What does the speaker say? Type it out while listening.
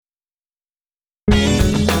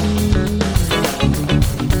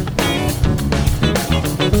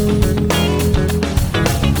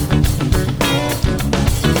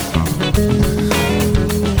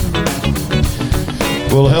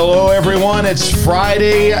Well, hello, everyone. It's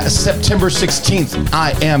Friday, September 16th.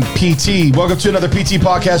 I am PT. Welcome to another PT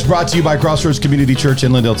podcast brought to you by Crossroads Community Church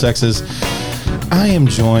in Lindale, Texas. I am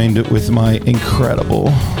joined with my incredible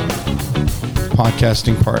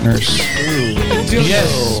podcasting partners.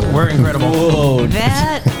 Yes, we're incredible. Whoa.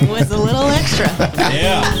 That was a little extra.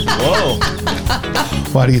 Yeah. Whoa.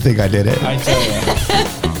 Why do you think I did it? I tell you.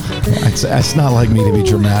 It's not like me to be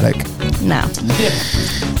dramatic. No.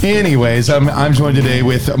 Anyways, I'm joined today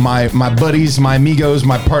with my buddies, my amigos,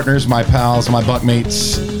 my partners, my pals, my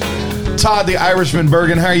bunkmates. Todd, the Irishman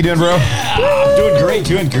Bergen. How are you doing, bro? Yeah,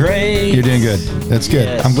 doing great. You're doing good. That's good.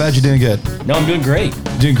 Yes. I'm glad you're doing good. No, I'm doing great.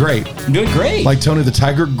 Doing great. I'm doing great. Like Tony the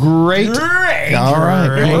Tiger, great. Great. All right.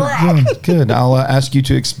 Well, good. I'll ask you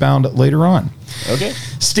to expound later on. Okay.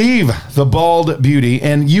 Steve, the bald beauty,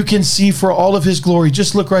 and you can see for all of his glory.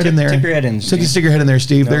 Just look right in there. Tip your head in, Steve. Stick your head in there,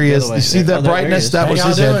 Steve. No, there he the is. other way. You see that Oh, there brightness? he is. That was How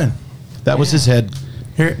his y'all head. doing? That was his head.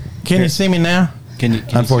 Here, can you see me now? Can you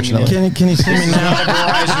Unfortunately. see me Can you see me now?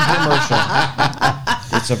 now?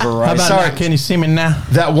 It's a Verizon How about Sorry. now? Can you see me now?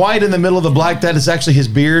 That white in the middle of the black, that is actually his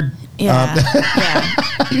beard. Yeah.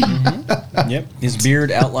 Yep. His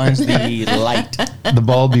beard outlines the light. The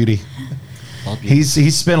bald beauty.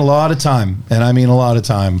 He's spent a lot of time, and I mean a lot of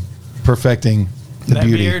time, perfecting the That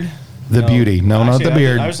beauty. beard? The beauty. No, not Actually, the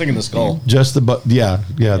beard. I was thinking the skull. Just the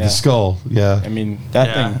the skull. Yeah. I mean, that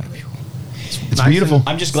Yeah. thing. It's Nice beautiful. and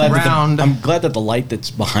I'm just glad round. I'm glad that the light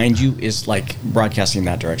that's behind you is like broadcasting in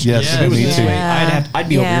that direction. Yes, Yes. If it was me this too. way, I'd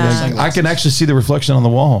be over here Yeah. with sunglasses. I can actually see the reflection on the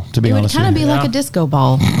wall, to be It would honest kind of with be you. like a disco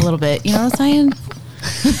ball a little bit. You know what I'm saying?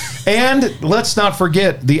 And let's not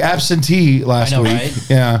forget the absentee last I know, week. right?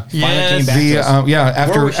 Yeah. Finally came back The to us.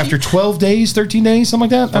 after was she? after 12 days, 13 days, something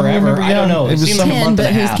like that. Forever. I don't know. It It was seemed some like a 10, month but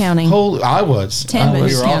and a who's half. counting? I was. 10, I but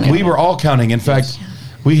was. who's counting? We were all counting. In fact,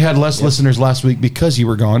 we had less listeners last week because you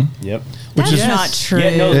were gone. Yep. Which That's is not true.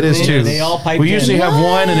 Yeah, no, it is too. They all piped we usually in. have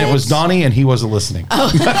one, and it was Donnie, and he wasn't listening.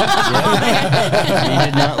 He did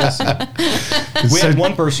not listen. We had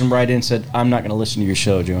one person write in and said, "I'm not going to listen to your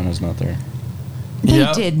show. Joanna's not there." They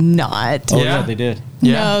Yep. did not. Oh Yeah. yeah, they did.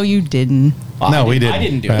 Yeah. No, you didn't. No, we didn't. I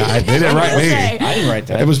didn't do it. They didn't write me. Okay. I didn't write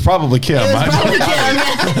that. It was probably Kim. It was probably Kim.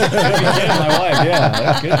 my wife. Yeah,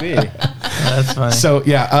 that could be. That's funny. So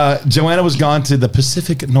Joanna was gone to the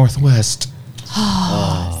Pacific Northwest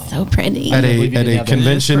So pretty. at believe you a didn't have that.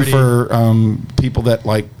 convention It is for people that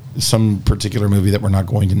like some particular movie that we're not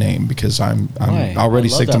going to name because I'm Why? already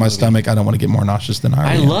I love sick to that my movie. stomach. I don't want to get more nauseous than I I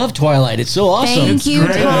already am. love Twilight. It's so awesome. Thank you,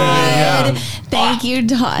 great. Todd. Yeah. Thank you,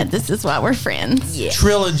 Todd. This is why we're friends. Yeah.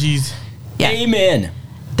 Trilogies. Amen.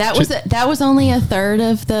 That was only a third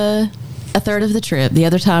of the trip. The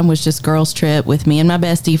other time was just girls' trip with me and my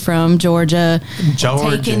bestie from Georgia.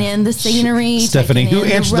 Taking in the scenery. Stephanie, taking who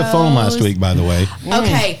in answered the phone last week, by the way.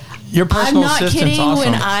 Okay. Your personal I'm not assistant's kidding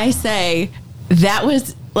awesome. when I say that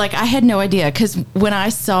was like I had no idea because when I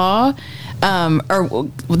saw or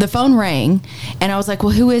the phone rang and I was like,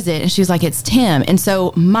 well, who is it? And she was like, it's Tim. And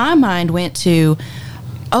so my mind went to,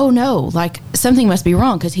 oh no, like something must be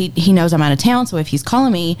wrong because he knows I'm out of town. So if he's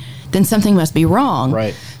calling me, then something must be wrong.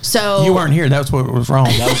 Right. So You weren't here. That's what was wrong.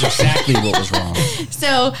 That was exactly what was wrong.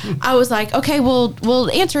 So I was like, okay, we'll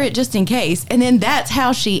answer it just in case. And then that's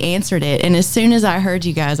how she answered it. And as soon as I heard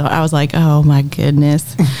you guys, I was like, oh my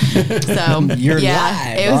goodness. So You're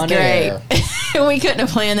yeah, live it was on great. air. We couldn't have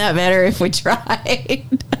planned that better if we tried.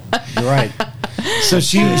 You're right. So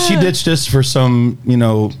she ditched us for some,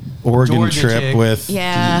 Oregon Georgia trip chick. with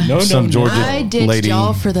No, some Georgia I ditched lady.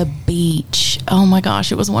 y'all for the beach. Oh my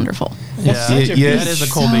gosh, it was wonderful. Yeah. Such a That is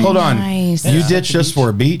a cool So beach. Hold on. nice. You Yeah. ditched us for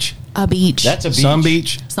a beach? A beach. That's a beach. Some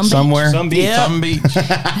beach? Some beach. Somewhere? Some beach. Some beach.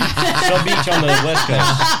 Some beach on the west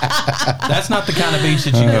coast. That's not the kind of beach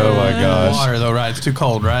that you go Oh, my in the gosh. water, though, right? It's too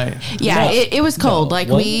cold, right? Yeah, No. it was cold. No. Like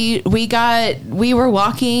What? we were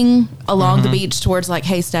walking along the beach towards like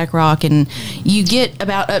Haystack Rock, and you get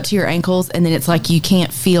about up to your ankles, and then it's like you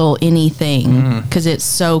can't feel anything because it's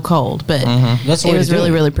so cold. But That's the it way was to do really,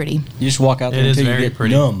 it. really pretty. You just walk out there It is until you very get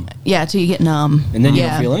pretty. numb, Yeah, till you get numb, and then you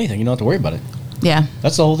yeah. don't feel anything. You don't have to worry about it. Yeah,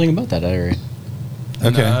 That's the whole thing about that area.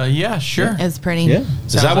 Okay. Yeah, sure. it's pretty. Yeah.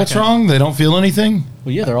 Is Sounds that what's like a- wrong? They don't feel anything?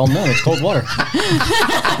 Well, yeah, they're all numb. It's cold water.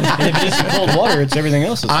 And if it isn't cold water, it's everything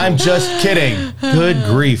else. That's I'm cold. just kidding. Good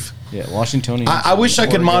grief. Yeah, Washingtonian. I wish I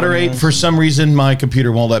could moderate. For some reason, my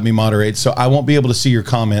computer won't let me moderate, so I won't be able to see your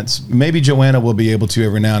comments. Maybe Joanna will be able to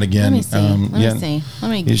every now and again. Let me see. Let me see. Let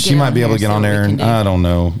me. She get might on be able to here get so on we there, can and do- I don't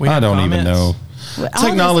know. We I have don't even know. comments?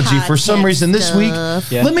 technology for some reason this week.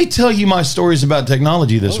 Yeah. Let me tell you my stories about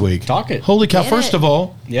technology this week. Talk it. Holy cow! Get First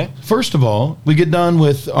it. of all, we get done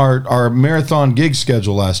with our marathon gig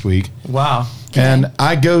schedule last week. Wow. And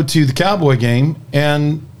I go to the Cowboy game,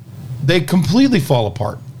 and they completely fall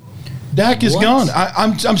apart. Dak is What? gone.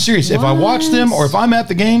 I'm serious. If I watch them or if I'm at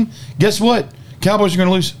the game, guess what? Cowboys are going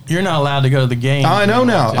to lose. You're not allowed to go to the game. I know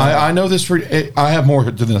now. I know this. I have more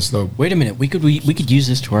to this though. Wait a minute. We could use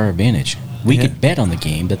this to our advantage. We could bet on the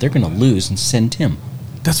game that they're going to lose and send Tim.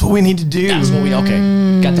 That's what we need to do. That's what we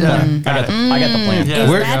okay. Got the plan. Got it. I got the plan. Yeah. Is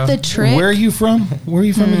Where- that the trick? Where are you from? Where are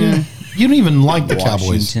you from again? You don't even like the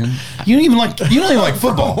Cowboys. Washington. You don't even like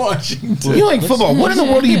football. Washington. You don't like football. What in the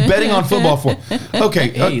world are you betting on football for? Okay,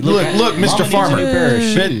 Hey, look, Mr. Mama needs a Farmer, new pair of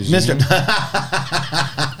shoes, Mr.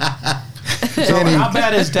 So how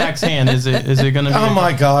bad is Dak's hand? Is it going to be? Oh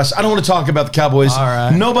my gosh, I don't want to talk about the Cowboys. All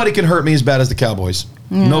right. Nobody can hurt me as bad as the Cowboys.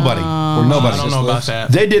 Nobody. Or nobody. I don't know about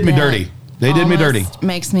that. They did me That dirty. They did me dirty. almost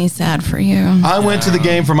makes me sad for you. I went to the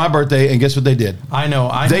game for my birthday, and guess what they did? I know.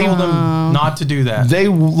 I They- told them not to do that. They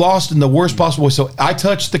lost in the worst possible way. So I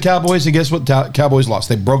touched the Cowboys, and guess what? Cowboys lost.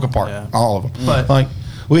 They broke apart, Yeah. all of them. But like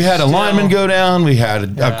we had a lineman go down, we had a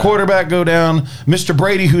Yeah. quarterback go down. Mr.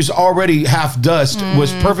 Brady, who's already half dust,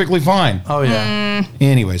 was perfectly fine. Oh yeah.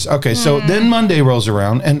 Anyways, okay, so then Monday rolls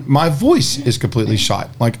around, and my voice is completely shot.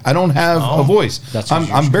 Like I don't have a voice. That's 'cause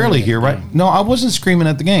you're I'm barely screaming here, at the right? game. No, I wasn't screaming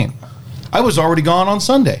at the game. I was already gone on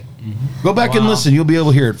Sunday. Go back and Wow. listen. You'll be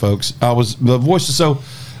able to hear it, folks. The voice is so.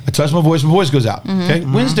 I touch my voice goes out. Okay,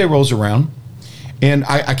 Wednesday rolls around, and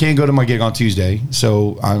I can't go to my gig on Tuesday.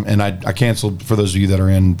 So I canceled for those of you that are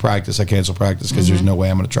in practice. I canceled practice because there's no way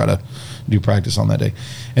I'm going to try to do practice on that day.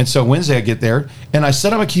 And so Wednesday I get there and I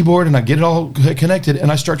set up my keyboard and I get it all connected and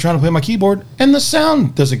I start trying to play my keyboard and the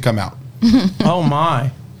sound doesn't come out. Oh my.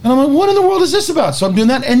 And I'm like, what in the world is this about? So I'm doing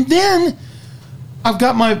that, and then I've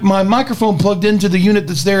got my microphone plugged into the unit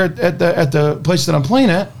that's there at the place that I'm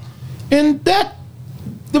playing at, and that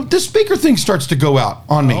the speaker thing starts to go out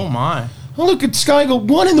on me. Oh my. I look at Sky and go,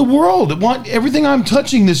 what in the world? Everything I'm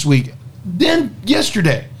touching this week. Then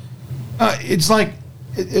yesterday, it's like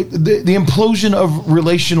the implosion of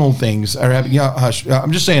relational things are happening. Yeah, hush.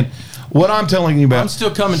 I'm just saying, what I'm telling you about. I'm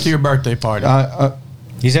still coming to your birthday party.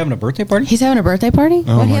 He's having a birthday party? He's having a birthday party?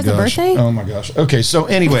 Oh What, he my has a gosh. birthday? Oh my gosh. Okay, so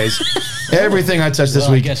anyways, everything I touched this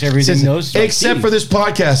Well, I week, guess everything knows like except Steve. for this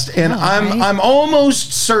podcast, and I'm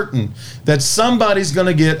almost certain that somebody's going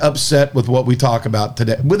to get upset with what we talk about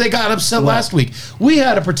today. Well, they got upset last week. We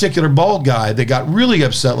had a particular bald guy that got really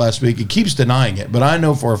upset last week. He keeps denying it, but I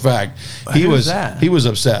know for a fact he Who's was that? he was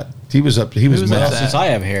upset. He was Who's mad. that? Since I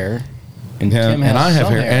have hair. And Yeah, Tim has and I have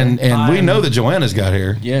some hair, and we I'm- know that Joanna's got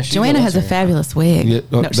hair. yeah, she Joanna loves has a hair. fabulous wig. Yeah,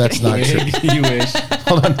 No, just that's kidding. not true. You wish.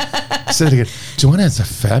 Hold on, say it again. Joanna has a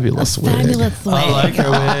fabulous wig. Fabulous wig. I like your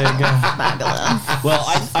wig. Fabulous. Well,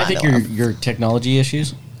 I think your technology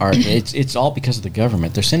issues are it's all because of the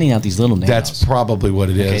government. They're sending out these little nanos. That's probably what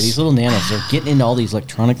it is. Okay, these little nanos. They're getting into all these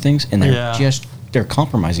electronic things, and they're Yeah. they're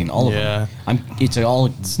compromising all of Yeah. them. It's a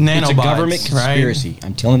nanobots, government conspiracy. right?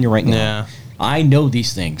 I'm telling you right now. Yeah. I know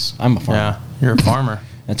these things. I'm a farmer. Yeah. You're a farmer.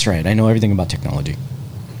 That's right. I know everything about technology.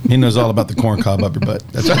 He knows all about the corn cob up your butt.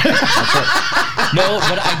 That's right. No,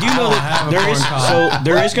 but I do know have a that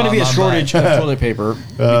there is going to be a on my shortage of toilet paper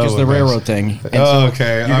because of the my railroad gosh. thing. And Oh,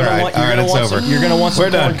 okay. you're All gonna right. want- All you're right. gonna It's want over. some- You're going to want some We're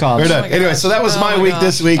done. corn cobs. We're done. Anyway, so that was my week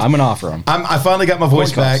this week. I'm going to offer them. I finally got my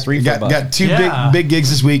voice Corn cobs, back. 3 for Got $1. two Yeah. big gigs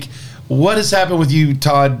this week. What has happened with you,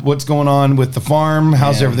 Todd? What's going on with the farm?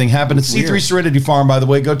 How's Man, everything happening? It's it's C3 weird. Serenity Farm, by the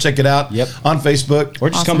way. Go check it out. Yep. On Facebook. Or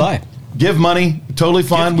just come by. Give money. Totally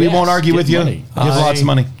fine. We yes, won't argue give with you. money. Give lots of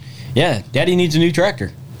money. Yeah, Daddy needs a new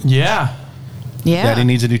tractor. Yeah. Yeah. Daddy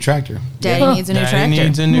needs a new tractor. Daddy needs a new Daddy tractor.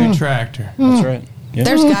 needs a new tractor. That's right. Yeah.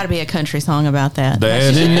 There's got to be a country song about that.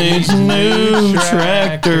 Daddy needs a new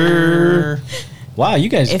tractor. Wow, you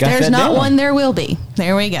guys If got there's that not down. one, there will be.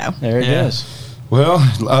 There we go. There it Yeah. is. Well,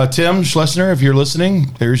 Tim Schlesinger, if you're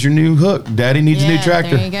listening, there's your new hook. Daddy needs a new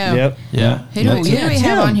tractor. There you go. Yep. Yeah. Who do we Yeah, have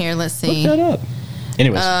Tim. on here? Let's see. Look that up.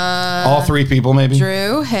 Anyways, All three people, maybe.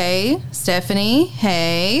 Drew, hey. Stephanie,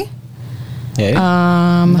 hey. hey. A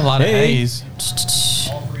lot of Hey. A's.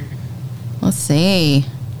 Let's see.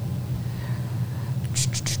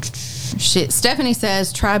 Stephanie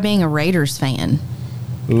says, try being a Raiders fan.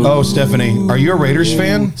 Oh, Stephanie, are you a Raiders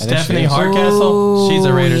fan? Stephanie she is. Hardcastle. She's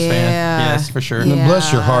a Raiders fan. yeah. Yes, for sure. Yeah.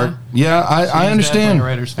 Bless your heart. Yeah, I definitely understand. a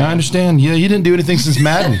Raiders fan. I understand. Yeah, you didn't do anything since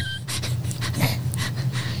Madden.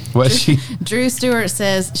 Was she? Drew Stewart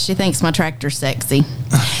says she thinks my tractor's sexy.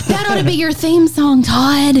 That ought to be your theme song,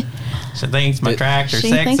 Todd. She thinks my tractor She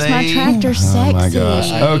sexy. thinks my tractor's sexy. Oh my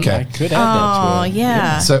gosh. Okay. I could add that Oh to it.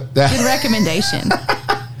 yeah. So Good recommendation.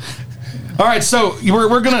 all right, so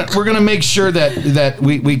we're gonna make sure that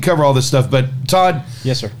we cover all this stuff. But Todd,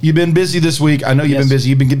 Yes, sir. You've been busy this week. I know you've Yes. been busy.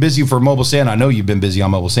 You've been busy for Mobile Santa. I know you've been busy on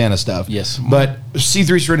Mobile Santa stuff. Yes. But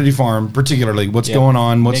C3 Serenity Farm, particularly, what's Yeah. going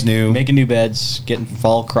on? What's new? Making new beds, getting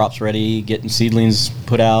fall crops ready, getting seedlings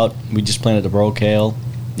put out. We just planted a row of kale.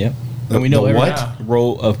 Yep. And we know The every what?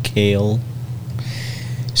 row of kale.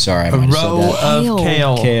 Sorry, I A might have said row that. of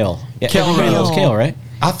kale. Kale. Yeah, Kale everybody row. loves kale, right?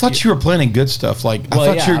 I thought you were planning good stuff. Like I Well,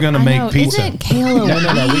 thought yeah, you were going to I make know. pizza. Isn't kale a No,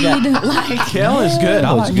 we got- weed? Like, Kale is good.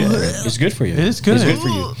 I like it. It's good for you. It is good. It's good for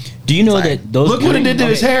you. Do you know that those? Look what it did to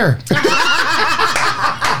his hair.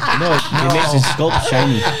 No, it makes his sculpt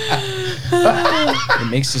shiny.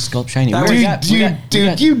 It makes his sculpt shiny. That We Dude, got- we dude, got- dude, we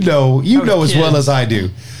got- you know was as well kids. as I do.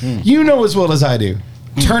 Hmm. You know as well as I do.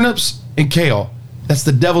 Turnips and kale. That's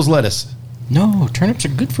the devil's lettuce. No, turnips are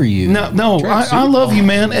good for you. No, Turnips I are- love you,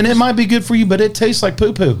 man, and it might be good for you, but it tastes like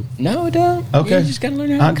poo poo. No, it don't. Okay. You just gotta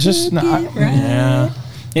learn how I to just- cook no, it right. Yeah.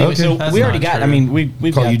 Anyway, Okay. so That's we already not got. true. I mean,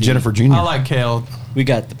 we've Call got you the- Jennifer Jr. I like kale. We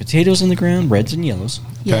got the potatoes in the ground, reds and yellows.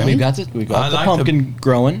 Yeah. We've got I the like pumpkin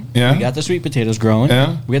growing. Yeah. We got the sweet potatoes growing.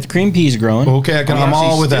 Yeah. We got the cream peas growing. Okay, We I'm all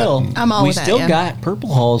actually with that. still- I'm all we with that, still yeah. got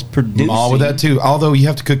purple hulls producing. I'm all with that too. Although you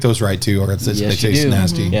have to cook those right too, or they Yes, you taste do.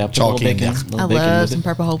 nasty, Yeah, put a little chalky. bacon. Yeah. Little I bacon love with some it.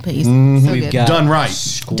 purple whole peas. Mm-hmm. So We've good. got Done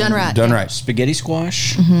right. Done right. Done right. Spaghetti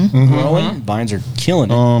squash growing. Vines are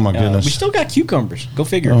killing it. Oh, my goodness. We still got cucumbers. Go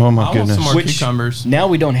figure. Oh my I want goodness. some more Which- cucumbers. Now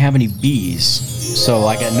we don't have any bees, so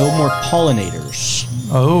I got no more pollinators.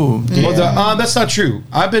 Oh, Well, that's not true.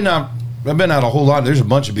 I've been out a whole lot. There's a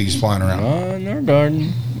bunch of bees flying around. In our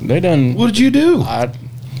garden, they done. What did you do? I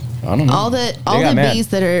don't know. All the got mad. bees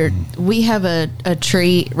that are, we have a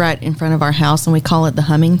tree right in front of our house, and we call it the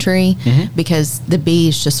humming tree because the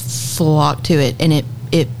bees just flock to it, and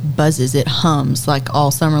it buzzes, it hums like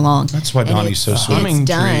all summer long. That's why And Donnie's so it's- sweet. Humming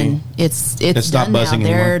It's done. tree. It's stopped done now. buzzing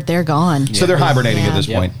anymore? They're gone. So they're hibernating at Yeah. this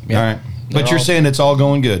Yep. point. Yep. All right. They're But you're all- saying it's all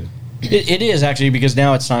going good. It is actually, because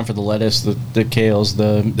now it's time for the lettuce, the kales,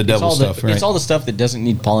 the devil it's all stuff, right. It's all the stuff that doesn't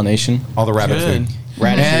need pollination, All the rabbit Good. food.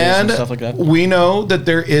 radishes and And stuff like that. we know that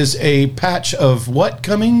there is a patch of what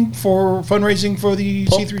coming for fundraising for the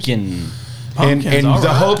C3? Pumpkin. And Pumpkins, all the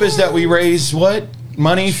right. hope is that we raise what?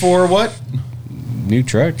 Money for what? New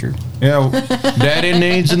tractor. Yeah, Daddy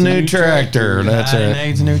needs a new tractor. That's Daddy it.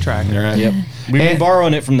 needs a new tractor. All right. Yep. We've And- been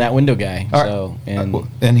borrowing it from that window guy. All right. So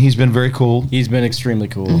And he's been very cool. he's been extremely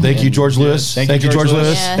cool. Thank you, And- George Lewis. Thank Thank you, you, George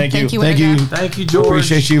Lewis. Yeah, Thank you. Thank you. Winograd. Thank you, George.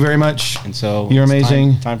 Appreciate you very much. And so You're it's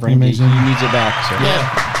amazing. Time for him. Amazing. He needs it back. So.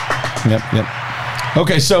 Yeah. Yep.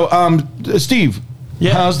 Okay, so Steve,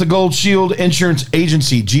 Yeah. how's the Gold Shield Insurance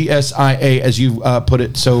Agency, GSIA, as you put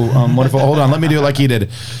it so wonderful? Hold on, let me do it like he did.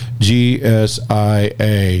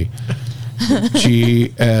 GSIA.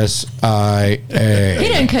 GSIA. He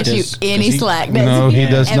didn't cut you Does any he? slack, does No, he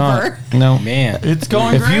does Ever. not. No. Man, It's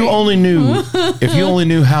going If great. you only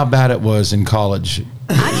knew how bad it was in college.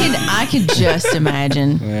 I could just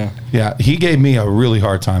imagine. yeah. Yeah, he gave me a really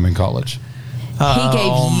hard time in college. He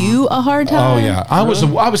gave you a hard time. Oh yeah, I was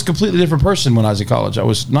a completely different person when I was in college. I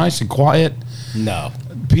was nice and quiet. No.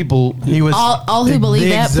 People. He was All who the believe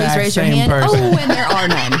that, please exact raise your same hand. person. Oh, and there are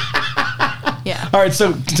none. Yeah. All right,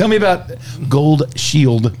 so tell me about Gold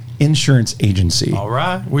Shield Insurance Agency. All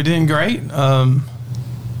right, we're doing great.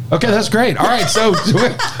 Okay, that's great. All right, so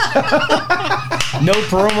No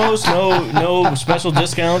promos, no special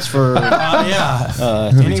discounts for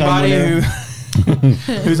Yeah. three-time Anybody winner.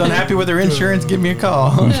 who's unhappy with their insurance, give me a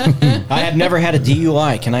call. I have never had a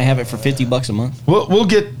DUI. Can I have it for $50 a month? we'll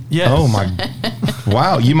get. Yes. Oh my!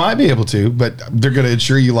 Wow, you might be able to, but they're going to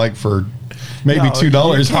insure you like for maybe No,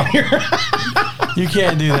 $2 you higher. You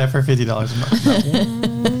can't do that for $50 a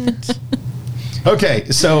month. Okay,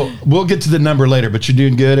 so we'll get to the number later, but you're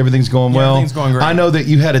doing good. Everything's going Yeah, well. everything's going great. I know that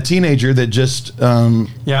you had a teenager that just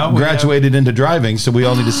Yeah, we graduated into driving, so we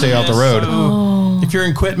all need to stay off the road. So if you're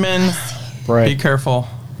in Quitman, be careful.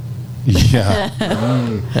 Yeah.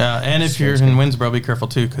 Yeah, and if you're in Winsboro, be careful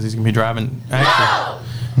too, because he's gonna be driving.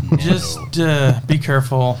 Actually, just be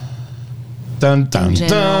careful. Dun dun general.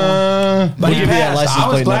 dun. But We'll he give you that passed. license I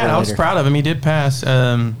was plate glad. number I was later. proud of him. He did pass.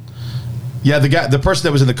 Yeah, the person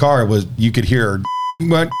that was in the car was, you could hear her.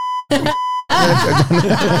 What?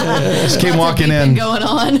 Just came walking Been in. going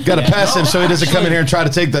on. Got to pass him so he doesn't come in here and try to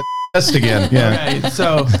take the test again. Yeah. Okay,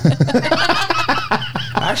 so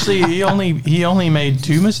actually, he only made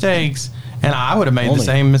 2 mistakes, and I would have made Only? the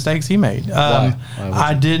same mistakes he made. Why would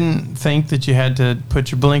I didn't think that you had to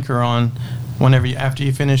put your blinker on after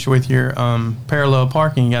you finish with your parallel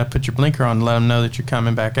parking. You got to put your blinker on to let them know that you're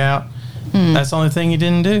coming back out. That's the only thing he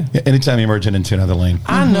didn't do. Yeah, anytime you're merging into another lane.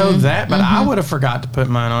 I know that, but I would have forgot to put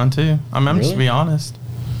mine on too. I'm just be honest.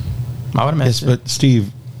 I would have missed Yes, but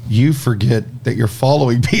Steve, you forget that you're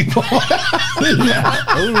following people.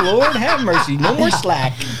 Oh, Lord have mercy. No more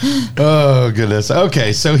slack. Oh, goodness.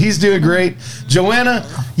 Okay, so he's doing great. Joanna,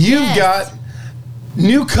 you've got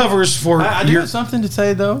new covers for I do have something to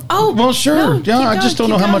say, though. Oh, well, sure. no, yeah, I just don't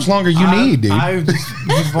know how much longer you need, dude.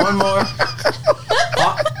 Just one more.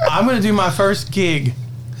 I'm going to do my first gig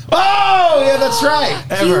Oh, yeah, that's right.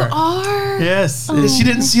 ever. You are? Yes. She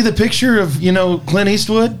didn't see the picture of, Clint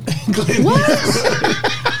Eastwood?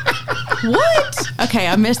 What? Okay,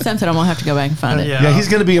 I missed something. I'm going to have to go back and find it. Yeah, he's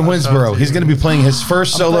going to be in Winsboro. He's going to be playing his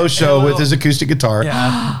first solo show with his acoustic guitar.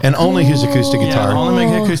 Yeah. And only his acoustic Yeah, guitar. only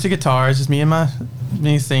make acoustic guitar. It's just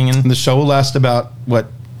me singing. And the show will last about, what?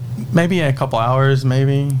 Maybe a couple hours,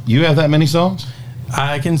 maybe. You have that many songs?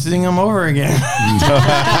 I can sing them over again.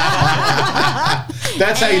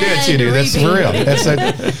 That's how you do it too, dude. That's for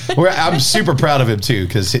real. I'm super proud of him too,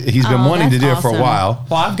 because he's been wanting to do it for a while.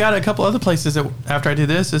 Well, I've got a couple other places that after I do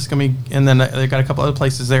this, it's gonna be, and then they've got a couple other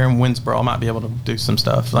places there in Winsboro. I might be able to do some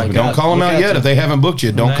stuff. Like, Don't call them out yet. If they haven't booked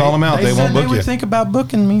you, don't call them out. They won't book They would you. think about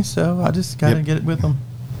booking me, so I just gotta get it with them.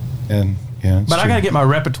 And yeah, But I gotta get my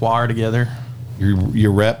repertoire together.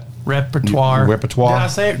 Your Repertoire. Repertoire. Did I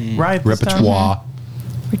say it right? this time? Repertoire.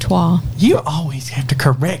 Repertoire. You always have to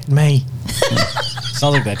correct me.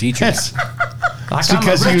 Sounds like that teacher. Yes. Like It's I'm a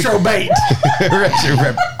because you- retrobate.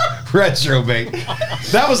 Retrobate.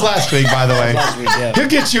 That was last week, by the way. Yeah. He'll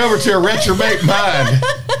get you over to a retrobate mind.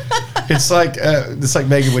 It's like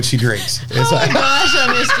Megan when she drinks. It's Oh, like, gosh, I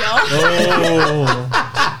missed y'all.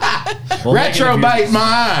 Well, retrobate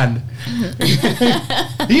mind.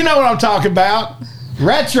 You know what I'm talking about.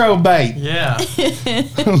 Retrobate. Yeah.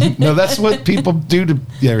 No, that's what people do to.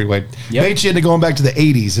 Yeah, anyway, bait you into going back to the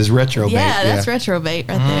 '80s is retrobate. Yeah, that's retrobate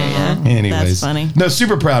right there. Yeah. Anyways, That's funny. No,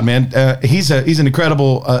 super proud, man. He's an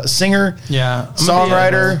incredible singer, Yeah. I'm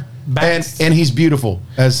songwriter, and he's beautiful,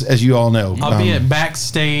 as you all know. I'll be at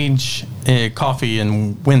Backstage Coffee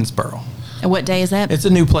in Winsboro. And what day is that? It's a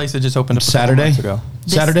new place that just opened up a couple Saturday. months ago.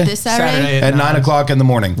 Saturday. This Saturday? At 9 o'clock in the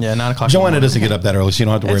morning. Yeah, 9 o'clock. Joanna doesn't get up that early, so you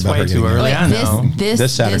don't have to worry It's about her way too getting early. up. I know.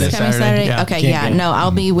 This Saturday. This coming Saturday? Yeah. Okay, Can't yeah. get it. No, I'll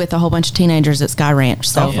be with a whole bunch of teenagers at Sky Ranch.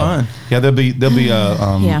 So Oh, fun. Yeah, there'll be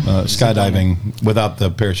Yeah. skydiving without the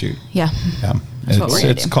parachute. yeah. Yeah, That's what we're gonna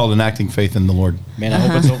it's do. called enacting faith in the Lord. Man, I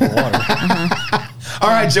hope it's over water. All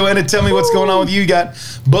right, Joanna, tell me what's going on with you. You got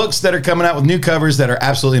books that are coming out with new covers that are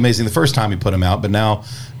absolutely amazing the first time you put them out, but now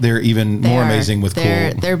they're even more amazing with cool.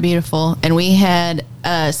 They're beautiful. And we had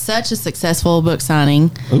such a successful book signing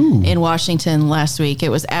in Washington last week. It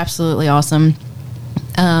was absolutely awesome.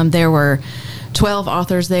 There were 12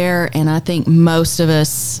 authors there, and I think most of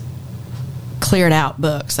us cleared out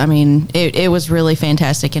books. I mean, it was really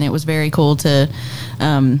fantastic, and it was very cool to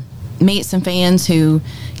meet some fans who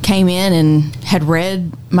came in and had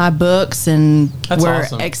read my books and That's were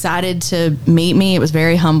awesome. excited to meet me. It was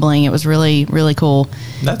very humbling. It was really, really cool.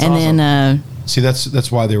 That's and awesome. then See,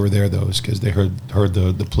 that's why they were there, though, is because they heard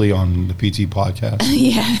the plea on the PT podcast.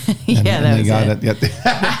 yeah, And that they was got it.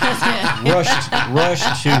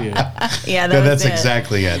 Rushed to you. Yeah, That's was it.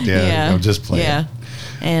 exactly it. Yeah, I'm just playing. Yeah,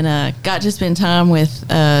 and got to spend time with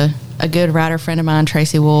a good writer friend of mine,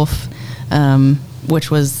 Tracy Wolf, which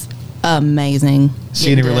was amazing.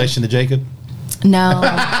 See any relation to Jacob? No,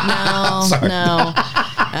 Sorry. no.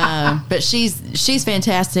 But she's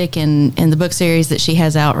fantastic, and the book series that she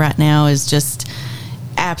has out right now is just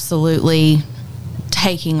absolutely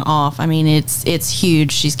taking off. I mean, it's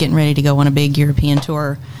huge. She's getting ready to go on a big European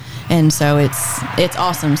tour, and so it's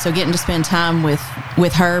awesome. So getting to spend time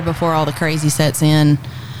with her before all the crazy sets in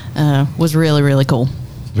was really, really cool.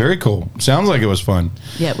 Very cool. Sounds like it was fun.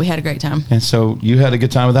 Yeah, we had a great time. And so you had a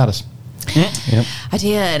good time without us. Yep. I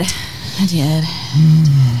did.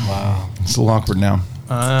 Wow. It's a little awkward now.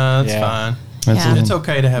 That's Yeah. fine. That's Yeah. a- It's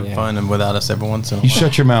okay to have fun without us every once in a You while.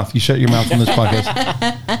 shut your mouth. You shut your mouth on this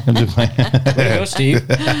podcast. I'm just playing. Way to go, Steve.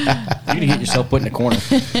 You're going to get yourself put in a corner.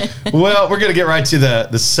 Well, we're going to get right to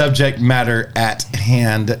the subject matter at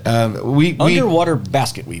hand. We Underwater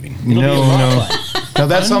basket weaving. It'll be a no, lot no. of fun. No,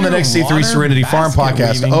 that's on the next C3 Underwater Serenity Farm basket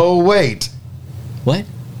podcast. weaving. Oh, wait. What?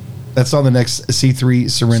 That's on the next C3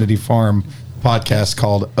 Serenity Farm podcast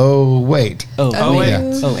called Oh, Wait. Oh, Oh, wait.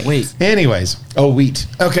 yeah. Oh, wait. Anyways. Oh, wheat.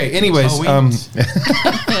 Okay, anyways. Oh, wheat.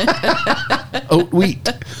 Oh, wheat.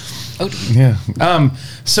 Oh, Yeah.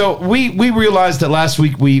 So we realized that last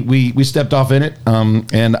week we stepped off in it,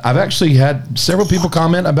 and I've actually had several people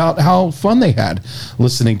comment about how fun they had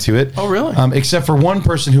listening to it. Oh, really? Except for one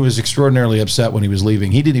person who was extraordinarily upset when he was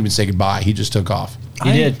leaving. He didn't even say goodbye. He just took off.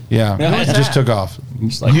 He did. Yeah, Yeah. it just took off.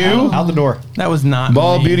 Like, You? out the door. That was not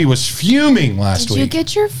Ball me. Beauty was fuming last Did week. you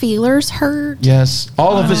get your feelers hurt? Yes,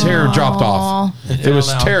 all of his hair dropped off. It was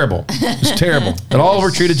fell out. terrible. It was terrible. It all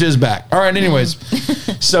retreated to his back. All right, anyways.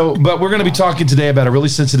 But we're going to be talking today about a really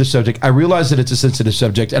sensitive subject. I realize that it's a sensitive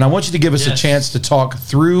subject, and I want you to give us a Yes. chance to talk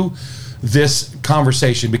through this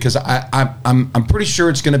conversation because I'm pretty sure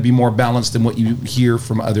it's going to be more balanced than what you hear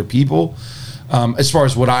from other people. As far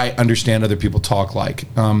as what I understand other people talk like.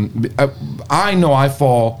 I know I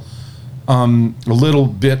fall a little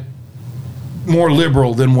bit more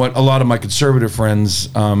liberal than what a lot of my conservative friends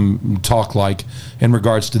talk like in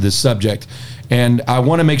regards to this subject. And I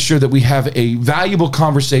want to make sure that we have a valuable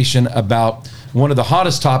conversation about one of the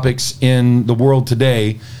hottest topics in the world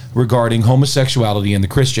today regarding homosexuality and the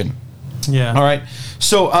Christian. Yeah. All right.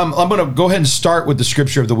 So I'm going to go ahead and start with the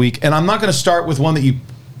scripture of the week. And I'm not going to start with one that you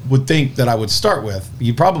would think that I would start with.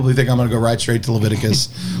 You probably think I'm going to go right straight to Leviticus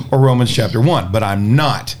or Romans chapter 1, but I'm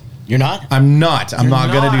not. You're not? I'm not. I'm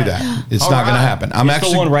not going to do not. that. It's All not going to right. happen. I'm It's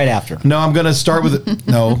actually the one right after. No, I'm going to start with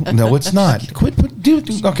no, it's not.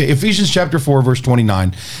 Okay, Ephesians chapter 4 verse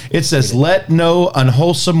 29. It says, "Let no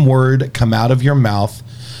unwholesome word come out of your mouth,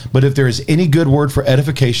 but if there is any good word for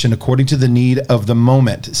edification according to the need of the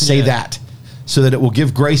moment, say Yeah. that, so that it will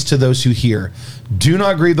give grace to those who hear. Do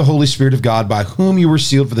not grieve the Holy Spirit of God, by whom you were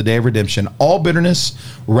sealed for the day of redemption. All bitterness,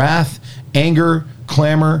 wrath, anger,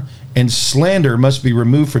 clamor, and slander must be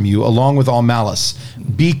removed from you, along with all malice.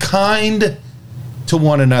 Be kind to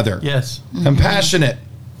one another. Yes. Compassionate,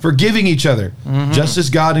 forgiving each other, just as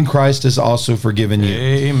God in Christ has also forgiven you."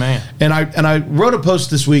 Amen. And I wrote a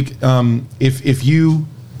post this week. If you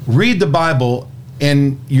read the Bible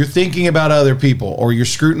and you're thinking about other people or you're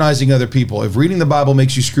scrutinizing other people, if reading the Bible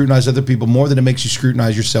makes you scrutinize other people more than it makes you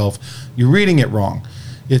scrutinize yourself, you're reading it wrong.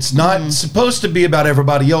 It's not supposed to be about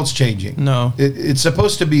everybody else changing. No. It's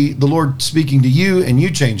supposed to be the Lord speaking to you and you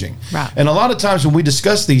changing. Right. And a lot of times when we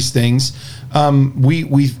discuss these things,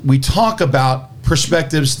 we talk about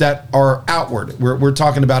perspectives that are outward. We're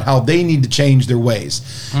talking about how they need to change their ways.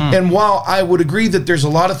 And while I would agree that there's a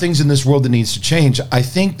lot of things in this world that needs to change, I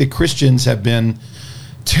think that Christians have been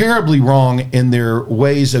terribly wrong in their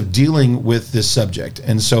ways of dealing with this subject.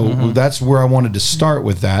 And so that's where I wanted to start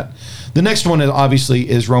with that. The next one is obviously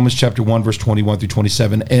is Romans chapter 1 verse 21 through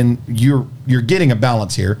 27, and you're getting a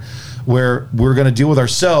balance here where we're going to deal with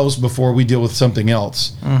ourselves before we deal with something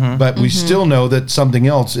else. But we still know that something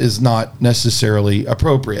else is not necessarily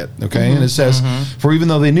appropriate, okay? And it says, "For even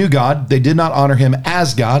though they knew God, they did not honor him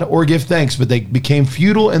as God or give thanks, but they became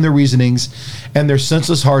futile in their reasonings, and their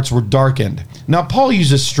senseless hearts were darkened." Now, Paul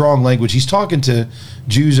uses strong language. He's talking to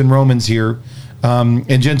Jews and Romans here,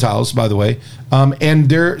 and Gentiles, by the way. And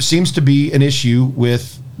there seems to be an issue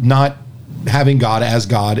with not having God as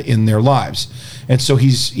God in their lives. And so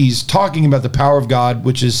he's talking about the power of God,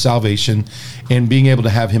 which is salvation, and being able to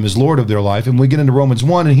have him as Lord of their life. And we get into Romans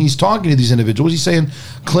 1, and he's talking to these individuals. He's saying,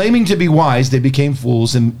 claiming to be wise, they became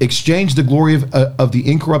fools and exchanged the glory of the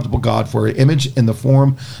incorruptible God for an image in the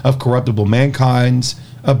form of corruptible mankind,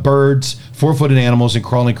 of birds, four-footed animals, and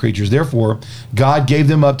crawling creatures. Therefore, God gave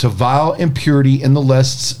them up to vile impurity in the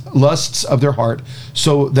lusts of their heart,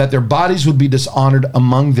 so that their bodies would be dishonored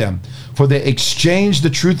among them. For they exchanged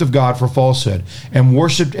the truth of God for falsehood, and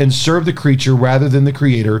worshipped and served the creature rather than the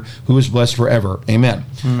Creator, who is blessed forever. Amen.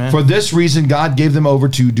 Amen. For this reason, God gave them over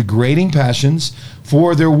to degrading passions,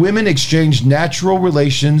 for their women exchanged natural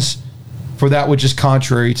relations for that which is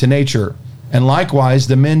contrary to nature. And likewise,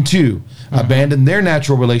 the men too abandoned their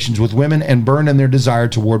natural relations with women and burned in their desire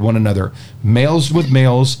toward one another, males with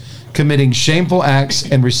males, committing shameful acts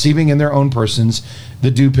and receiving in their own persons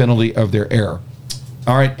the due penalty of their error.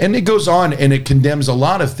 All right, and it goes on and it condemns a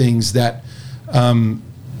lot of things that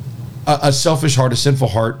a selfish heart, a sinful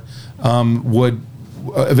heart would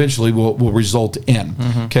eventually will result in.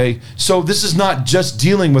 Okay, so this is not just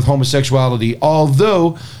dealing with homosexuality,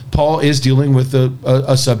 although Paul is dealing with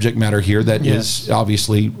a subject matter here that is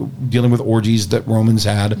obviously dealing with orgies that Romans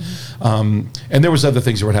had, and there was other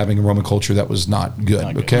things that were happening in Roman culture that was not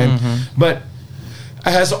good. Okay, but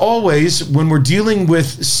as always, when we're dealing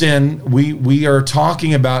with sin, we are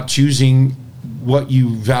talking about choosing what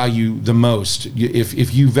you value the most.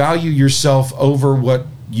 If you value yourself over what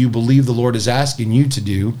you believe the Lord is asking you to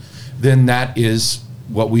do, then that is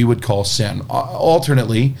what we would call sin.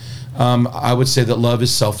 Alternately, I would say that love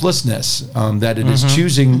is selflessness, that it is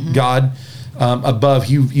choosing God above.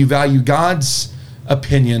 You value God's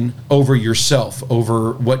opinion over yourself,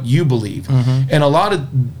 over what you believe. And a lot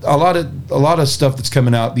of stuff that's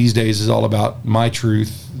coming out these days is all about my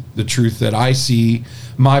truth, the truth that I see,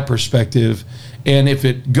 my perspective. And if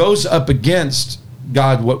it goes up against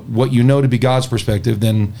God what you know to be God's perspective,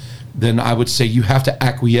 then I would say you have to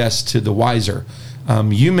acquiesce to the wiser.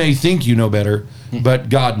 You may think you know better, but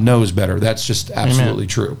God knows better. That's just absolutely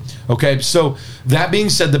true. Okay, so that being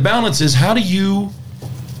said, the balance is, how do you,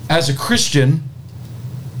 as a Christian,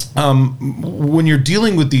 when you're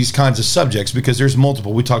dealing with these kinds of subjects, because there's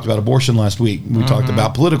multiple. We talked about abortion last week. We talked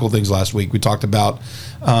about political things last week. We talked about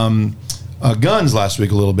guns last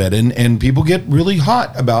week a little bit, and people get really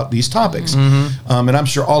hot about these topics. And I'm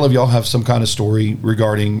sure all of y'all have some kind of story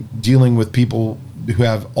regarding dealing with people who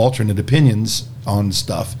have alternate opinions on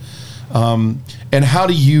stuff. And how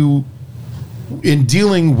do you, in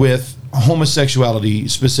dealing with homosexuality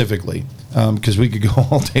specifically, because we could go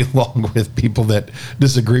all day long with people that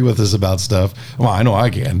disagree with us about stuff. Well, I know I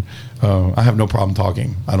can. I have no problem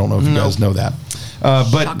talking. I don't know if you guys know that.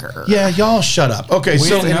 But Shocker. yeah, y'all shut up. Okay, We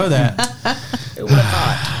didn't know that. Who would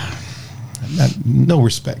have thought? No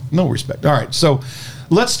respect. All right, so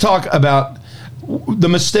let's talk about the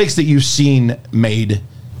mistakes that you've seen made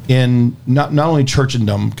in not only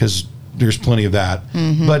churchendom, because there's plenty of that,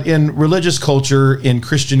 but in religious culture, in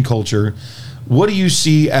Christian culture. What do you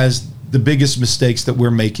see as the biggest mistakes that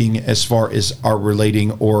we're making as far as our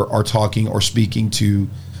relating or our talking or speaking to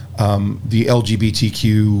the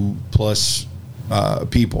LGBTQ plus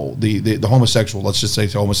people, the homosexual, let's just say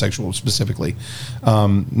homosexual specifically,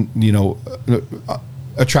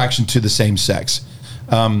 attraction to the same sex.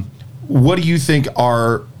 What do you think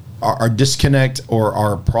our disconnect or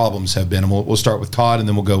our problems have been? And we'll start with Todd, and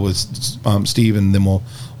then we'll go with Steve, and then we'll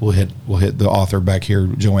hit the author back here,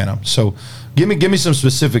 Joanna. So give me some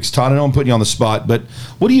specifics, Todd. I know I'm putting you on the spot, but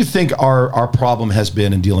what do you think our problem has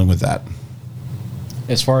been in dealing with that?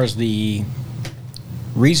 As far as the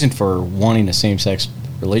reason for wanting a same-sex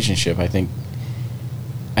relationship, I think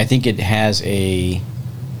it has an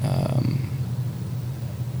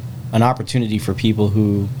opportunity for people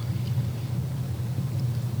who,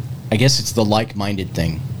 I guess it's the like-minded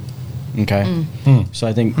thing. Okay, so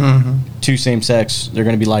I think two same-sex, they're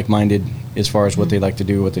going to be like-minded as far as what they like to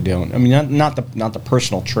do, what they don't. I mean, not the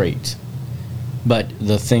personal trait, but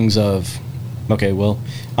the things of, okay, well,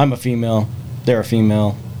 I'm a female, they're a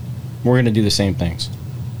female, we're going to do the same things.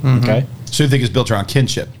 Okay, so you think it's built around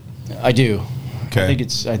kinship? I do. Okay, I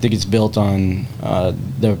think it's built on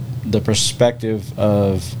the perspective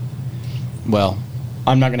of, well,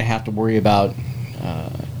 I'm not going to have to worry about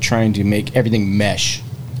trying to make everything mesh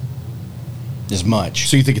as much.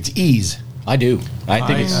 So you think it's ease? I do. I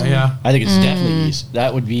think it's definitely ease.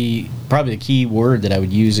 That would be probably the key word that I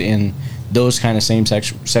would use in those kind of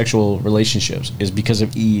sexual relationships, is because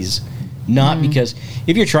of ease. Not because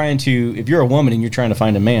if you're a woman and you're trying to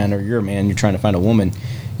find a man, or you're a man and you're trying to find a woman,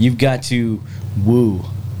 you've got to woo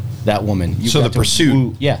that woman. So the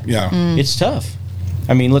pursuit. It's tough.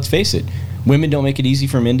 I mean, let's face it. Women don't make it easy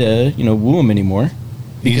for men to, woo them anymore.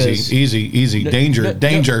 Easy.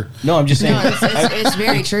 Danger. No, I'm just saying. No, it's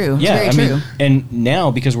very true. Yeah, it's very true. And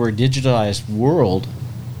now, because we're a digitalized world,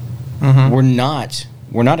 we're not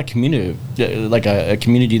a community, like a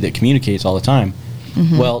community that communicates all the time.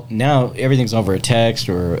 Well, now everything's over a text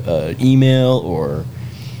or email or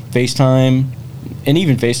FaceTime. And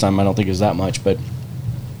even FaceTime I don't think is that much, but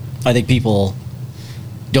I think people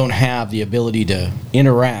don't have the ability to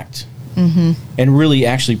interact and really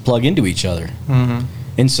actually plug into each other.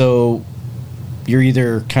 And so you're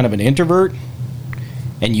either kind of an introvert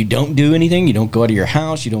and you don't do anything, you don't go out of your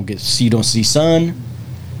house, you don't see sun.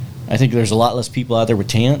 I think there's a lot less people out there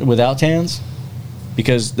without tans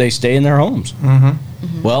because they stay in their homes.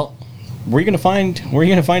 Well, where are you going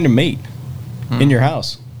to find a mate in your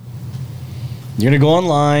house? You're going to go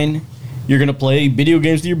online, you're going to play video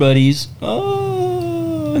games with your buddies,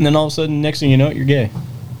 and then all of a sudden, next thing you know, you're gay.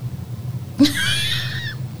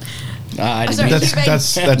 That's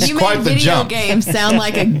quite the jump. Video games sound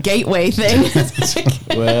like a gateway thing.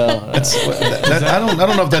 Well, I don't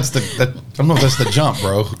know if that's the jump,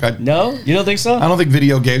 bro. No, you don't think so? I don't think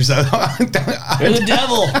video games. They're the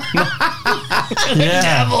devil. The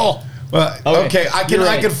devil. Well, okay, I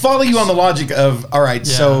can follow you on the logic of, all right,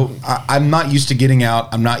 so I'm not used to getting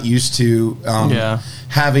out. I'm not used to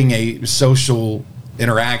having a social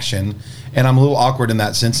interaction, and I'm a little awkward in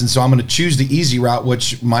that sense. And so I'm going to choose the easy route,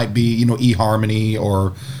 which might be, eHarmony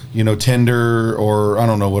or, Tinder, or I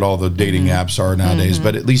don't know what all the dating apps are nowadays,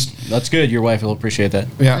 but at least that's good. Your wife will appreciate that.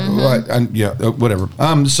 Yeah, whatever.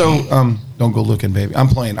 Don't go looking, baby. I'm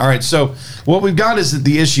playing. All right. So what we've got is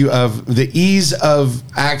the issue of the ease of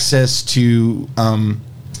access to,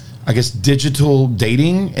 I guess, digital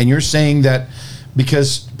dating, and you're saying that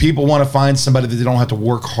because people want to find somebody that they don't have to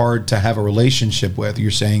work hard to have a relationship with.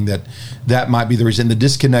 You're saying that might be the reason, the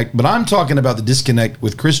disconnect. But I'm talking about the disconnect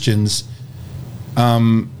with Christians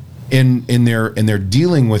in their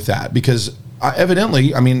dealing with that, because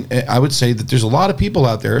evidently, I mean, I would say that there's a lot of people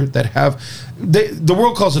out there that have, the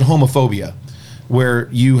world calls it homophobia, where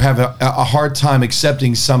you have a hard time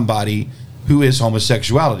accepting somebody who is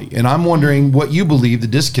homosexuality. And I'm wondering what you believe the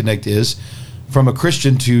disconnect is from a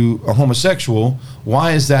Christian to a homosexual.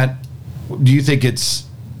 Why is that? Do you think it's,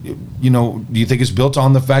 do you think it's built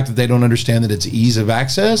on the fact that they don't understand that it's ease of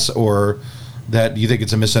access, or that you think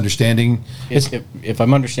it's a misunderstanding? If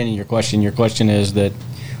I'm understanding your question is that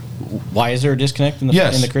why is there a disconnect in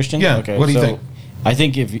the Christian? Yeah. Okay. What do you think? I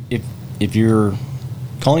think if you're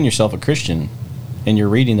calling yourself a Christian and you're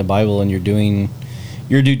reading the Bible and you're doing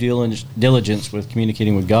your due diligence with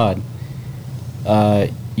communicating with God,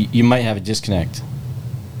 you might have a disconnect,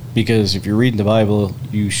 because if you're reading the Bible,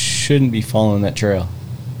 you shouldn't be following that trail.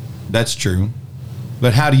 That's true,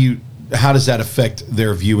 but how does that affect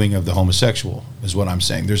their viewing of the homosexual? Is what I'm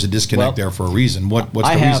saying. There's a disconnect there for a reason. What's the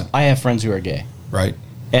reason? I have friends who are gay, right?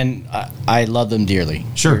 And I love them dearly.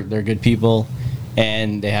 Sure, they're good people,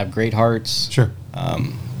 and they have great hearts. Sure,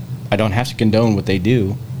 I don't have to condone what they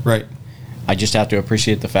do. Right. I just have to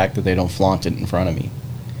appreciate the fact that they don't flaunt it in front of me.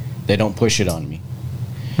 They don't push it on me.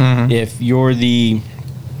 Mm-hmm. If you're the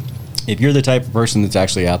type of person that's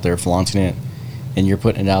actually out there flaunting it, and you're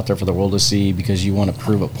putting it out there for the world to see because you want to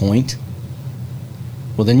prove a point,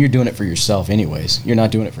 well, then you're doing it for yourself anyways. You're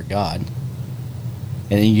not doing it for God.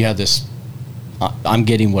 And then you have this, I'm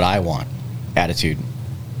getting what I want attitude.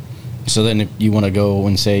 So then if you want to go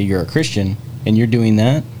and say you're a Christian and you're doing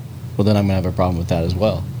that, well, then I'm going to have a problem with that as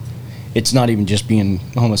well. It's not even just being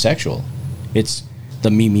homosexual. It's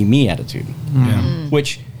the me attitude. Yeah.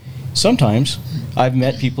 Which sometimes I've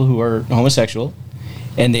met people who are homosexual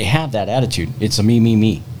and they have that attitude. It's a me.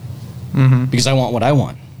 Mm-hmm. Because I want what I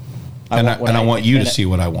want. I want you to see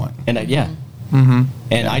what I want. And Mm-hmm.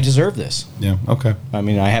 And I deserve this. Yeah, okay. I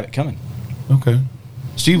mean, I have it coming. Okay.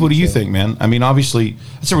 Steve, what do you think, man? I mean, obviously,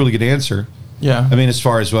 that's a really good answer. Yeah. I mean, as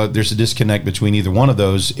far as there's a disconnect between either one of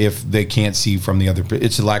those if they can't see from the other.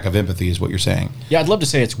 It's a lack of empathy is what you're saying. Yeah, I'd love to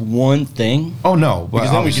say it's one thing. Oh, no.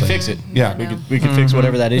 Because then we could fix it. Yeah. We could fix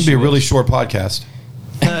whatever that issue is. It'd be a really short podcast.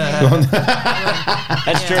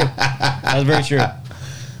 That's true. That's very true.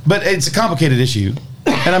 But it's a complicated issue.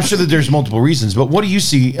 And I'm sure that there's multiple reasons. But what do you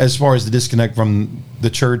see as far as the disconnect from the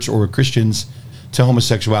church or Christians to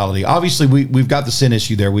homosexuality? Obviously, we've got the sin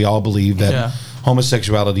issue there. We all believe that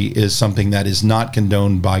homosexuality is something that is not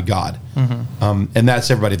condoned by God. Mm-hmm. And that's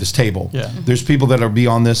everybody at this table. Yeah. There's people that are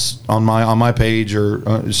on this on my page,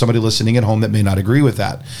 or somebody listening at home that may not agree with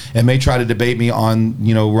that and may try to debate me on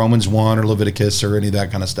Romans 1 or Leviticus or any of that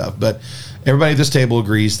kind of stuff. But everybody at this table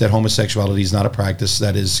agrees that homosexuality is not a practice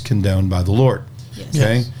that is condoned by the Lord. Yes.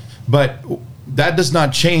 Okay, yes. But that does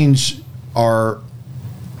not change what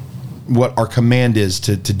our command is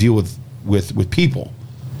to deal with people,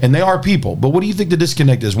 and they are people. But what do you think the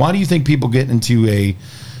disconnect is? Why do you think people get into a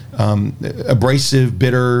abrasive,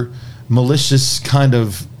 bitter, malicious kind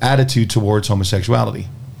of attitude towards homosexuality?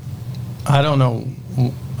 I don't know.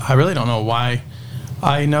 I really don't know why.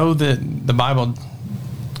 I know that the Bible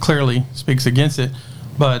clearly speaks against it,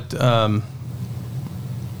 but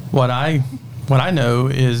what I know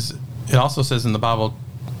is it also says in the Bible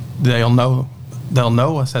they'll know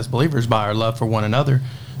us as believers by our love for one another.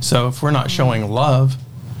 So if we're not showing love,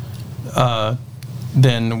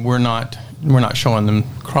 then we're not showing them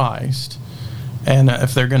Christ. And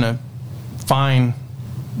if they're going to find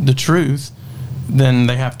the truth, then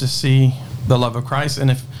they have to see the love of Christ.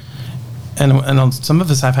 And some of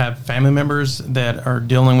us have had family members that are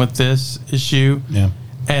dealing with this issue. Yeah.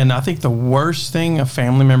 And I think the worst thing a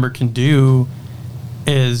family member can do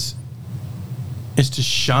is to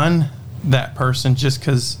shun that person just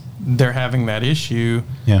because they're having that issue.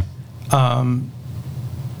 Yeah.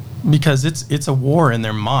 Because it's a war in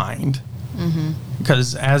their mind. Mm-hmm.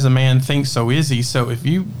 Because as a man thinks, so is he. So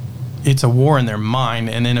it's a war in their mind,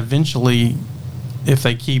 and then eventually, if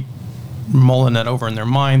they keep mulling that over in their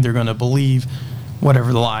mind, they're going to believe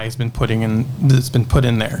whatever the lie that's been put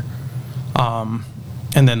in there.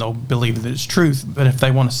 And then they'll believe that it's truth. But if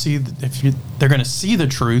they want to see, they're going to see the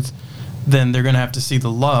truth, then they're going to have to see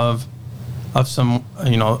the love of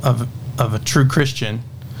of a true Christian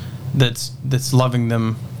that's loving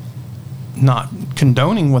them, not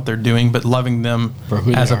condoning what they're doing, but loving them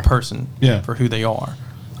as a person, for who they are.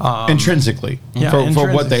 Intrinsically,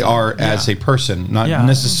 for what they are as a person, not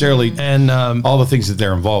necessarily and all the things that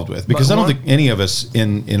they're involved with. Because I don't think any of us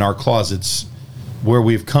in our closets, where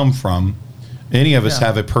we've come from, any of us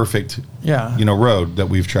have a perfect, road that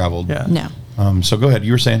we've traveled. Yeah. No. So go ahead.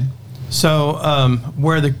 You were saying. So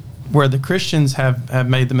where the Christians have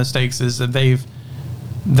made the mistakes is that they've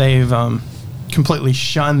completely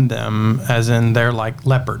shunned them, as in they're like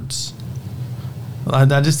leopards. I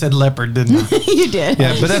just said leopard, didn't I? You did.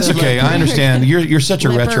 Yeah, but that's okay. I understand. You're such a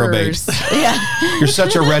retrobait. Yeah. You're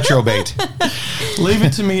such a retrobait. Leave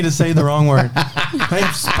it to me to say the wrong word. They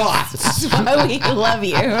have spots. That's why we love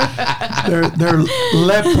you. They're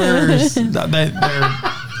lepers. They're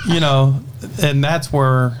and that's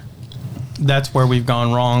where we've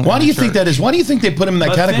gone wrong. Why do you think that is? Why do you think they put them in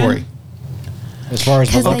that category? As far as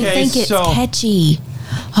because they think it's catchy.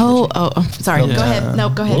 Oh, sorry. Go ahead. No,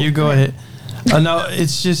 go ahead. You go ahead. No,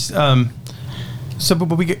 it's just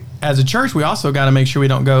but we as a church, we also got to make sure we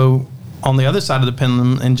don't go on the other side of the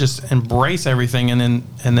pendulum and just embrace everything and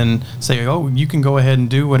then say, oh, you can go ahead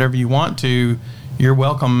and do whatever you want to. You're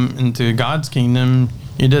welcome into God's kingdom.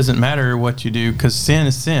 It doesn't matter what you do because sin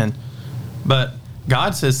is sin. But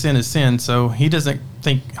God says sin is sin, so He doesn't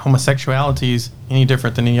think homosexuality is any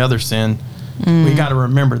different than any other sin. We got to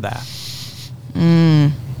remember that.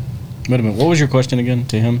 Wait a minute. What was your question again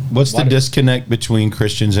to him? What's the disconnect between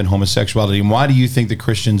Christians and homosexuality? And why do you think the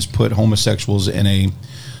Christians put homosexuals in a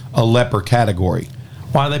leper category?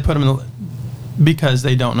 Why do they put them in? Because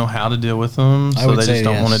they don't know how to deal with them, so they just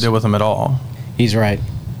don't want to deal with them at all. He's right.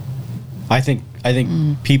 I think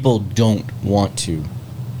people don't want to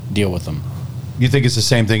deal with them. You think it's the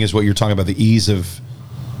same thing as what you're talking about, the ease of,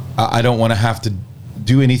 I don't want to have to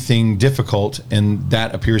do anything difficult, and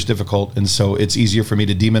that appears difficult, and so it's easier for me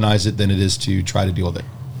to demonize it than it is to try to deal with it.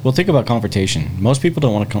 Well, think about confrontation. Most people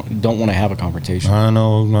don't want to have a confrontation. I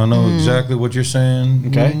know exactly what you're saying.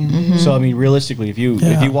 Okay, so I mean, realistically, if you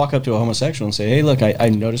walk up to a homosexual and say, "Hey, look, I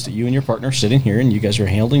noticed that you and your partner are sitting here, and you guys are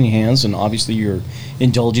holding hands, and obviously you're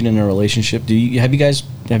indulging in a relationship. Have you guys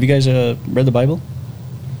read the Bible?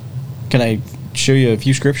 Can I show you a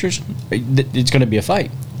few scriptures?" It's going to be a fight.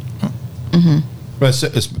 Mm-hmm.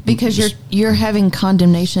 Because you're having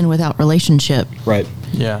condemnation without relationship. Right.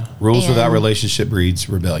 Yeah. Rules without relationship breeds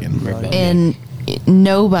rebellion. And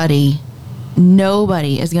nobody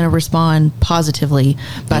is going to respond positively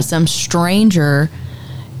by some stranger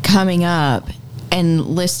coming up and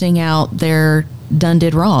listing out their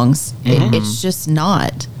did wrongs. It's just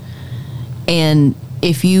not. And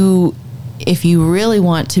if you really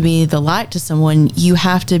want to be the light to someone, you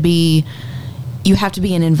have to be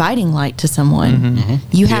an inviting light to someone.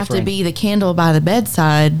 You have to be the candle by the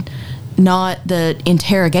bedside, not the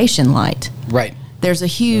interrogation light. Right. There's a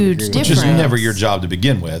huge difference. Which is never your job to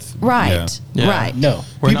begin with. Right. Yeah. Right. No.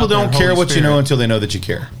 People don't care what you know until they know that you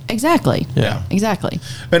care. Exactly. Yeah. Exactly.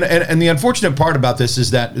 And the unfortunate part about this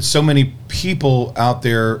is that so many people out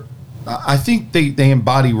there, I think they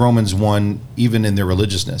embody Romans 1 even in their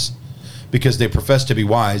religiousness, because they profess to be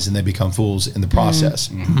wise and they become fools in the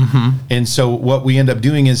process. And so what we end up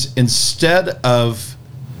doing is, instead of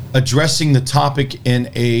addressing the topic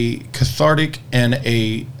in a cathartic and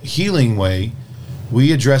a healing way,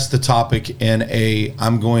 we address the topic in a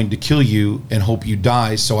I'm going to kill you and hope you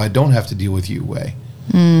die so I don't have to deal with you way.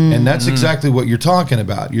 And that's exactly what you're talking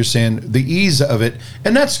about. You're saying the ease of it,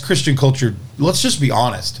 and that's Christian culture. Let's just be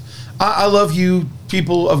honest. I love you,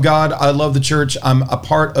 people of God. I love the church. I'm a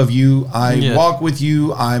part of you. I walk with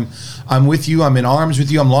you. I'm with you. I'm in arms with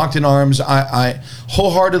you. I'm locked in arms. I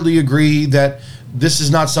wholeheartedly agree that this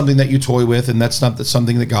is not something that you toy with, and that's not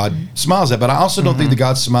something that God smiles at. But I also don't think that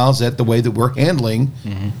God smiles at the way that we're handling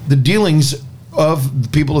the dealings of the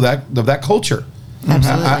people of that culture.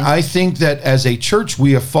 Absolutely. I think that as a church,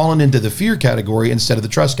 we have fallen into the fear category instead of the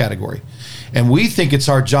trust category. And we think it's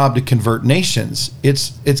our job to convert nations.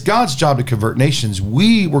 It's God's job to convert nations.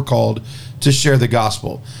 We were called to share the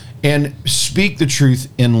gospel and speak the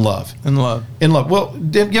truth in love. In love. Well,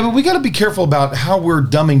 yeah, but we got to be careful about how we're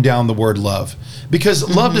dumbing down the word love, because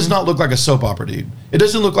love does not look like a soap opera, dude. It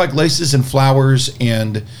doesn't look like laces and flowers,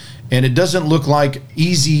 and it doesn't look like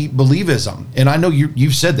easy believism. And I know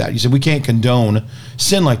you've said that. You said we can't condone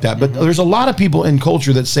sin like that. But there's a lot of people in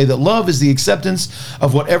culture that say that love is the acceptance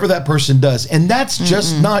of whatever that person does. And that's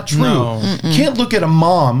just not true. No. Can't look at a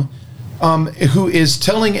mom who is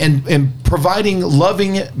telling and providing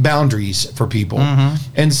loving boundaries for people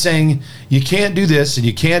and saying, you can't do this and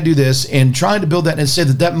you can't do this, and trying to build that and say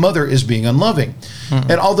that mother is being unloving.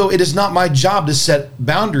 And although it is not my job to set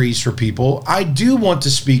boundaries for people, I do want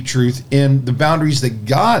to speak truth in the boundaries that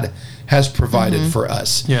God has provided for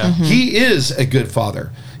us. Yeah. He is a good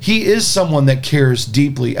father. He is someone that cares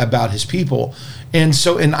deeply about his people. And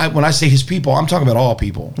so, when I say his people, I'm talking about all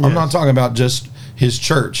people. Yes. I'm not talking about just his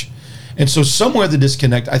church. And so somewhere the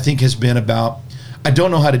disconnect, I think, has been about, I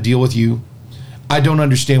don't know how to deal with you. I don't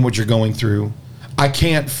understand what you're going through. I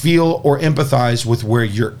can't feel or empathize with where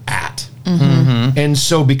you're at. And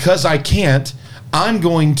so because I can't, I'm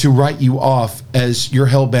going to write you off as you're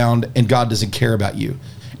hellbound and God doesn't care about you.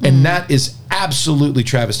 And that is absolutely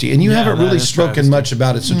travesty. And you haven't really spoken much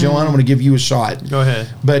about it. So, Joanne, I'm going to give you a shot. Go ahead.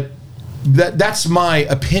 But that's my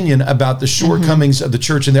opinion about the shortcomings of the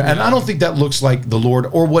church in there. And I don't think that looks like the Lord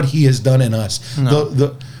or what he has done in us. No.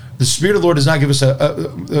 The Spirit of the Lord does not give us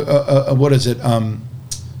a what is it?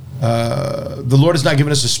 The Lord has not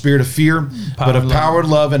given us a spirit of fear, but of power,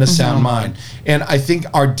 love, and a sound mind. And I think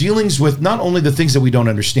our dealings with not only the things that we don't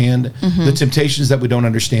understand, the temptations that we don't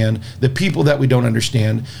understand, the people that we don't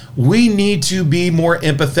understand, we need to be more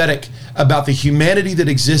empathetic about the humanity that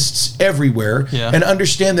exists everywhere and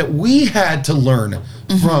understand that we had to learn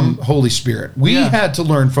from Holy Spirit. We had to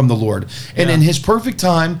learn from the Lord. And in his perfect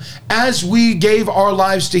time, as we gave our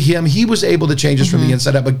lives to him, he was able to change us from the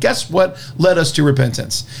inside out. But guess what led us to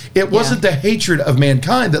repentance? It wasn't the hatred of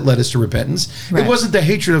mankind that led us to repentance. It wasn't the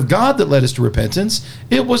hatred of God that led us to repentance.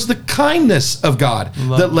 It was the kindness of God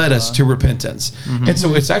that led us to repentance. And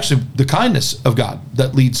so it's actually the kindness of God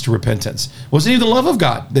that leads to repentance. It wasn't even the love of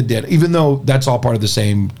God that did, even though that's all part of the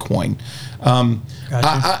same coin.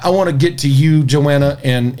 I want to get to you, Joanna,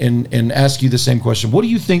 and ask you the same question. What do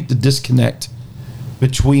you think the disconnect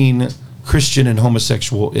between Christian and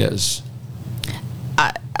homosexual is?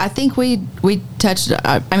 I think we touched,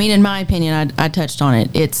 I mean, in my opinion, I touched on it.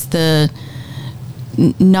 It's the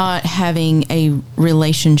not having a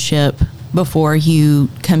relationship before you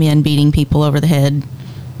come in beating people over the head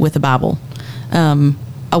with the Bible.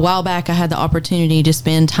 A while back, I had the opportunity to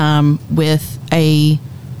spend time with a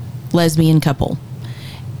lesbian couple,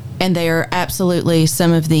 and they are absolutely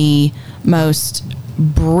some of the most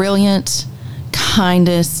brilliant,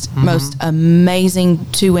 kindest, most amazing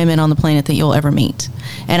two women on the planet that you'll ever meet.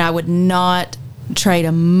 And I would not trade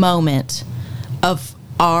a moment of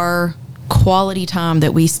our quality time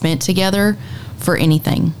that we spent together for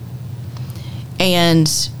anything. And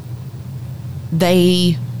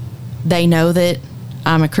they know that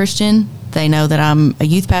I'm a Christian. They know that I'm a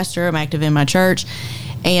youth pastor. I'm active in my church.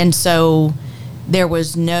 And so there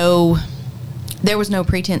was no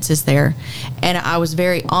pretenses there. And I was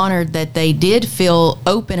very honored that they did feel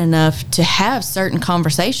open enough to have certain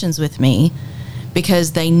conversations with me,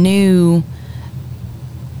 because they knew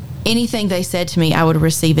anything they said to me, I would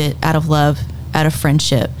receive it out of love, out of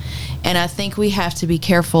friendship. And I think we have to be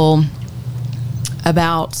careful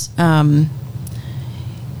about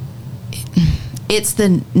it's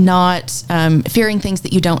the not fearing things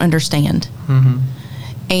that you don't understand.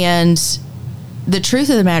 And the truth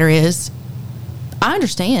of the matter is, I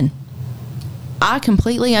understand. I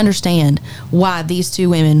completely understand why these two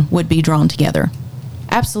women would be drawn together.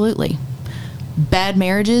 Absolutely. Bad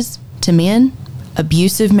marriages to men,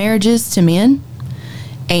 abusive marriages to men.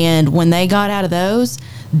 And when they got out of those,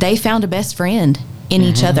 they found a best friend in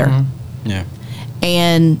each other. Yeah.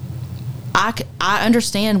 And I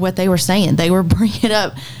understand what they were saying. They were bringing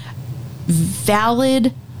up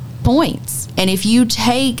valid points. And if you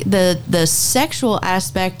take the sexual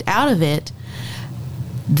aspect out of it,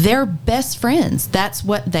 they're best friends. That's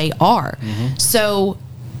what they are. So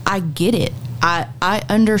I get it. I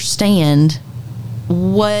understand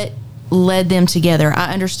what led them together.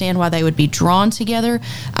 I understand why they would be drawn together.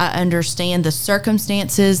 I understand the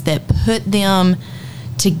circumstances that put them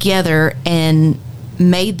together and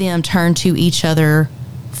made them turn to each other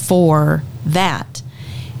for that.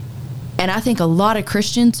 And I think a lot of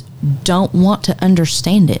Christians don't want to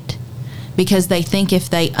understand it, because they think if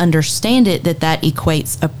they understand it, that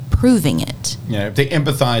equates approving it. Yeah, if they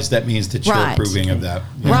empathize, that means that you're approving of that.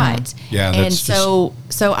 Yeah. Right. Yeah, and so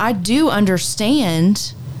I do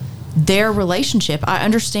understand their relationship. I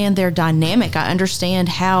understand their dynamic. I understand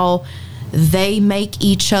how they make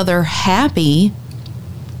each other happy,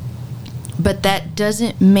 but that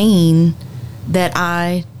doesn't mean that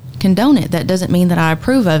I condone it. That doesn't mean that I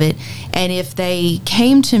approve of it. And if they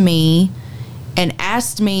came to me and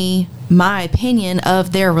asked me my opinion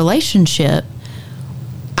of their relationship,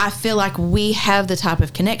 I feel like we have the type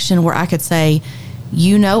of connection where I could say,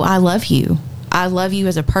 you know, I love you. I love you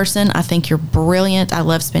as a person. I think you're brilliant. I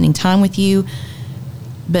love spending time with you.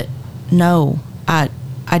 But no, I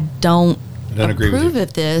don't approve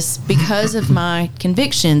of this because of my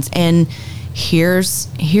convictions. And here's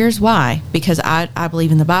why. Because I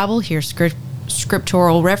believe in the Bible. Here's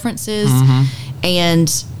scriptural references.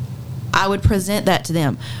 And I would present that to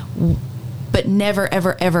them. But never,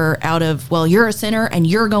 ever, ever out of, well, you're a sinner and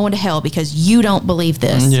you're going to hell because you don't believe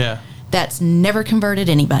this. Yeah. That's never converted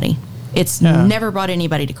anybody. It's Yeah. never brought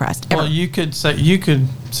anybody to Christ. Ever. Well, you could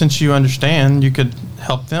since you understand, you could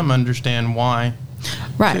help them understand why.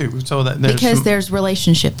 Right. Too, so that there's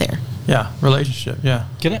relationship there. Relationship. Yeah.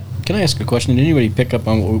 Can I ask a question? Did anybody pick up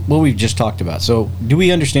on what we've just talked about? So, do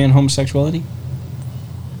we understand homosexuality?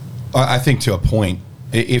 I think to a point.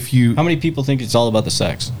 If you, How many people think it's all about the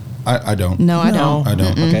sex? I don't. No, I don't. I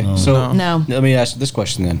don't. Okay, so No. let me ask you this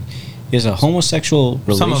question then: is a homosexual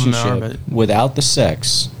Some of them relationship are, without the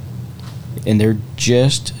sex, and they're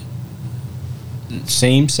just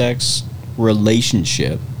same-sex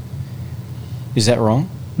relationship? Is that wrong?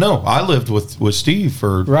 No, I lived with Steve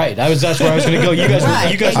for. Right. That's where I was going to go. You guys,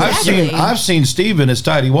 Right, you guys. exactly. I've seen Steve in his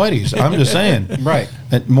tidy whities. I'm just saying. Right.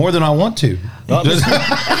 And more than I want to. Well, at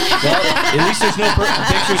least there's no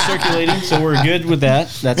pictures circulating, so we're good with that.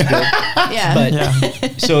 That's good. Yeah.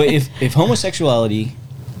 But so if homosexuality,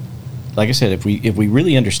 like I said, if we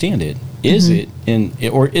really understand it, is it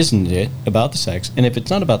or isn't it about the sex? And if it's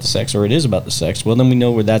not about the sex or it is about the sex, well then we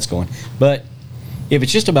know where that's going. But if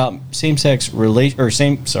it's just about same-sex Yeah,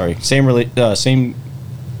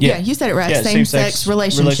 you said it right. Yeah, same-sex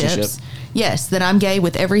relationships. Yes, that I'm gay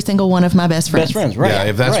with every single one of my best friends. Best friends, right? Yeah,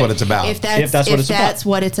 if that's right. what it's about. If that's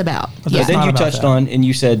what it's about. But Yeah. But then not you about touched that. on and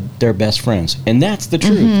you said they're best friends, and that's the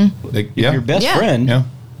truth. If your best Yeah. friend, Yeah.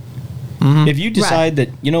 if you decide that,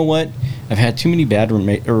 you know what, I've had too many bad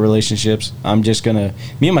relationships, I'm just gonna,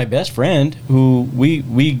 me and my best friend, who we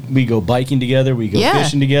go biking together, we go Yeah.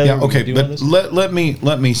 fishing together. Yeah. we Okay, do all but this. let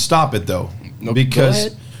me stop it though, No, go because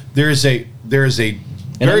ahead. there is a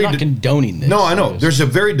and very I'm not condoning this. No, I know. There's a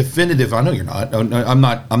very definitive. I know you're not.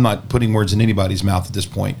 I'm not putting words in anybody's mouth at this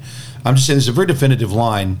point. I'm just saying there's a very definitive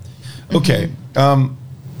line. Okay.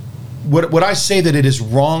 Would I say that it is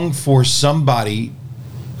wrong for somebody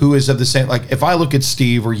who is of the same? Like, if I look at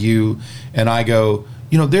Steve or you, and I go,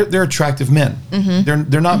 they're attractive men.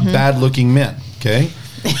 They're not bad looking men. Okay.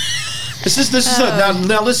 This is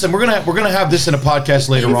now listen, we're gonna have this in a podcast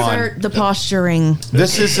later on. Insert the posturing.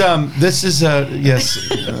 This is yes.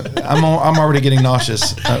 I'm already getting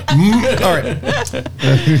nauseous. All right.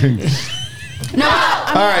 No,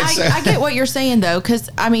 I get what you're saying though, because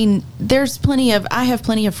I have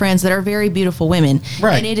plenty of friends that are very beautiful women,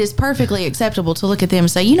 Right. and it is perfectly acceptable to look at them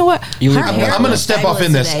and say, you know what, You her look- hair I'm gonna looks step off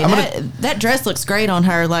in fabulous this. today. That dress looks great on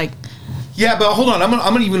her. Like, Yeah, but hold on. I'm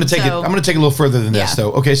gonna take it. So- I'm gonna take it a little further than this, Yeah.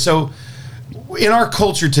 though. Okay, so in our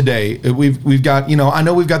culture today, we've got I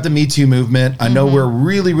know we've got the Me Too movement. I know we're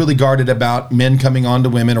really really guarded about men coming on to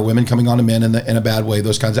women or women coming on to men in a bad way.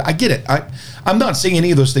 Those kinds of. I get it. I'm not saying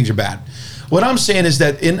any of those things are bad. What I'm saying is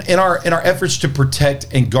that in our efforts to protect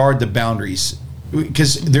and guard the boundaries,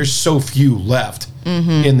 because there's so few left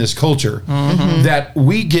in this culture, that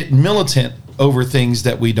we get militant over things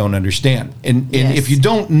that we don't understand. And Yes. if you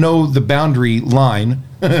don't know the boundary line,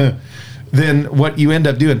 then what you end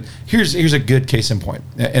up doing, here's a good case in point.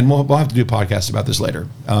 And we'll have to do a podcast about this later.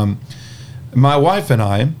 My wife and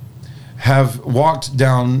I have walked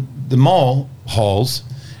down the mall halls,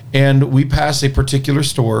 and we pass a particular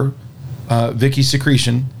store, Vicky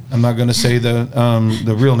Secretion. I'm not going to say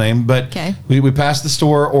the real name, but Okay. we pass the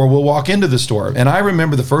store, or we'll walk into the store. And I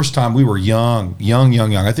remember the first time we were young.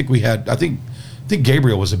 I think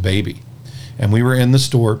Gabriel was a baby, and we were in the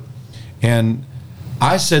store, and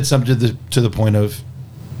I said something to the point of,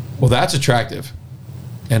 well, that's attractive.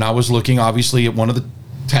 And I was looking obviously at one of the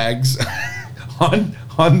tags on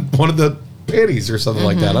one of the panties or something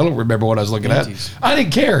like that. I don't remember what I was looking Panties. at. I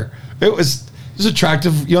didn't care. It was this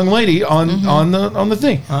attractive young lady on the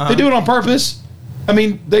thing. They do it on purpose. I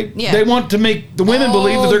mean, they want to make the women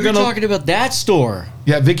believe that they're you're going to. talking about that store.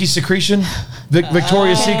 Yeah, Vicky Secretion,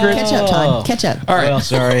 Victoria's Secret. catch up, Todd. Catch up. All right. Well,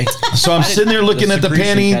 sorry. So I'm sitting there looking the at the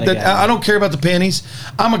secretion panty. kinda got me. I don't care about the panties.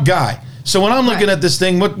 I'm a guy. So when I'm looking at this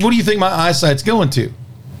thing, what do you think my eyesight's going to?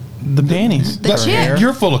 The panties. The chick.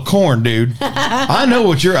 You're full of corn, dude. I know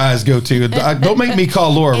what your eyes go to. Don't make me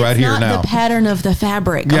call Laura right It's here not now. the pattern of the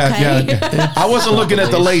fabric. Yeah, Okay? yeah. I wasn't looking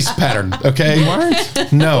at the lace pattern, okay?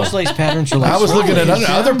 No. Those lace patterns are like I was looking at Really?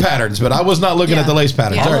 other patterns, but I was not looking at the lace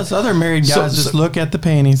patterns. Yeah. All All right. us other married guys So- just look at the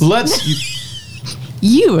panties.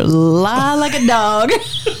 You lie like a dog.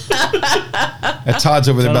 Todd's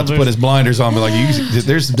over there about to put his blinders on, but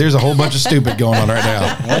there's a whole bunch of stupid going on right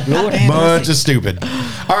now. Lord Bunch of stupid.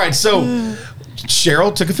 All right, so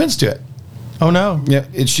Cheryl took offense to it. Oh no. Yeah,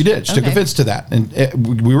 she did. She took Okay. offense to that,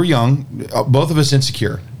 and we were young, both of us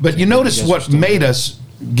insecure. But you notice what made us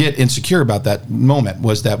get insecure about that moment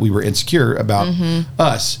was that we were insecure about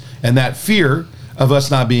us, and that fear of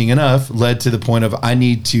us not being enough led to the point of I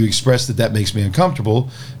need to express that makes me uncomfortable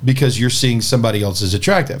because you're seeing somebody else as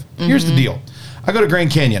attractive. Here's the deal: I go to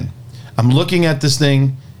Grand Canyon. I'm looking at this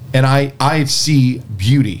thing, and I see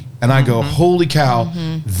beauty, and I go, holy cow,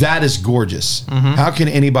 that is gorgeous. How can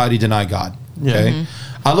anybody deny God? Okay.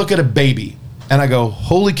 I look at a baby, and I go,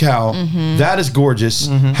 holy cow, that is gorgeous.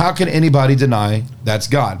 How can anybody deny that's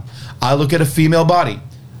God? I look at a female body.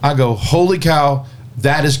 I go, holy cow,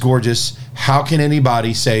 that is gorgeous. How can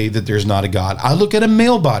anybody say that there's not a God? I look at a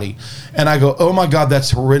male body, and I go, oh my God, that's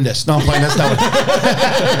horrendous. No, I'm playing. That's not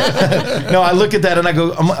what. No, I look at that, and I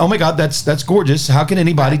go, oh my God, that's gorgeous. How can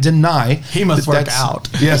anybody deny? He must work out.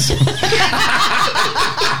 Yes.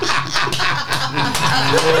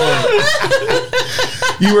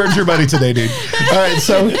 You earned your money today, dude. All right,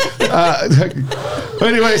 so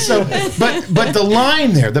anyway, but the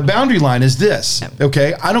line there, the boundary line is this.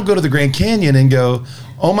 Okay, I don't go to the Grand Canyon and go,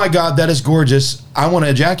 oh my God, that is gorgeous. I want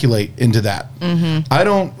to ejaculate into that. I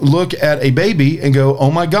don't look at a baby and go,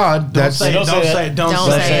 oh my God, Don't say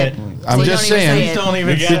it. I'm just saying. Don't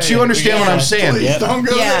even say it. But you understand what I'm saying? Please don't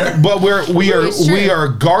go there. But we are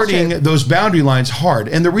guarding those boundary lines hard,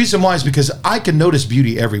 and the reason why is because I can notice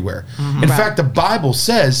beauty everywhere. In fact, the Bible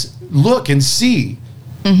says, "Look and see."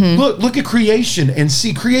 Look at creation and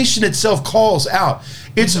see. Creation itself calls out.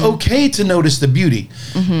 It's okay to notice the beauty.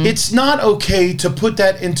 It's not okay to put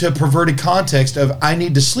that into a perverted context of I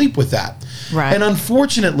need to sleep with that. Right. And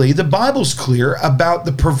unfortunately, the Bible's clear about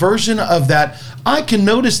the perversion of that. I can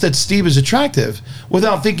notice that Steve is attractive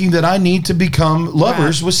without thinking that I need to become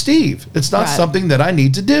lovers with Steve. It's not something that I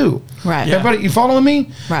need to do. Right. Yeah. Everybody, you following me?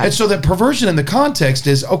 Right. And so that perversion in the context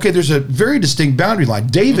is, okay, there's a very distinct boundary line.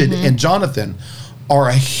 David and Jonathan are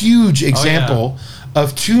a huge example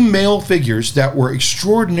of two male figures that were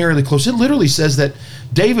extraordinarily close. It literally says that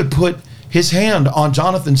David put his hand on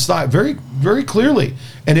Jonathan's thigh very, very clearly.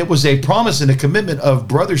 And it was a promise and a commitment of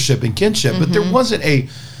brothership and kinship. But there wasn't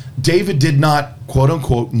David did not, quote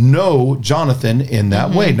unquote, know Jonathan in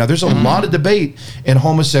that way. Now, there's a lot of debate in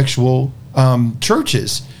homosexual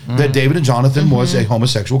churches that David and Jonathan was a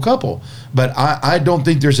homosexual couple. But I don't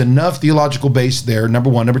think there's enough theological base there, number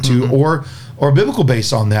one. Number two, or biblical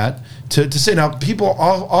base on that to say. Now, people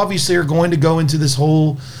obviously are going to go into this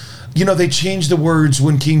whole, they changed the words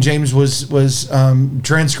when King James was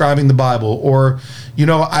transcribing the Bible, or,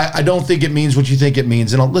 I don't think it means what you think it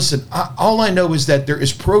means. And listen, all I know is that there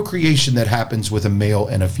is procreation that happens with a male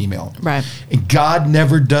and a female. Right. And God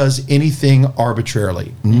never does anything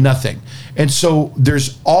arbitrarily, nothing. And so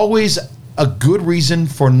there's always a good reason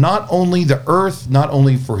for not only the earth, not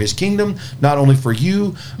only for his kingdom, not only for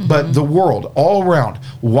you, but the world all around,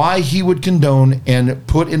 why he would condone and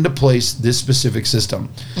put into place this specific system.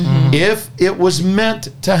 If it was meant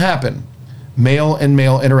to happen, male and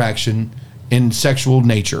male interaction in sexual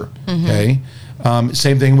nature, okay?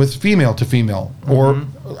 Same thing with female to female. Or,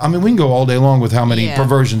 we can go all day long with how many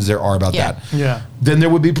perversions there are about that. Yeah. Then there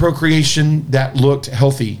would be procreation that looked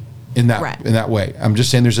healthy in that way. I'm just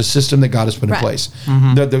saying there's a system that God has put in place.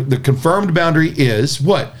 The confirmed boundary is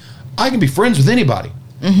what? I can be friends with anybody.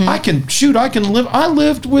 I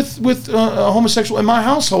lived with a homosexual in my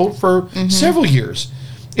household for several years.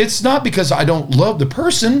 It's not because I don't love the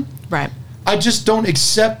person. Right. I just don't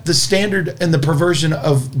accept the standard and the perversion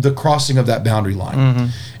of the crossing of that boundary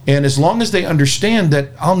line. And as long as they understand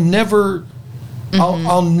that I'll never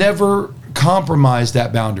compromise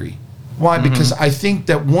that boundary. Why? Because I think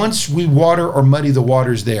that once we water or muddy the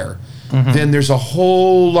waters there, then there's a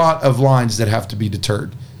whole lot of lines that have to be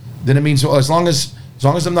deterred. Then it means, well, as long as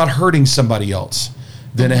I'm not hurting somebody else,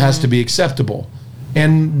 then it has to be acceptable.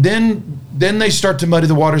 And then they start to muddy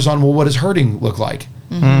the waters on, well, what does hurting look like?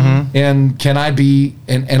 And can I be,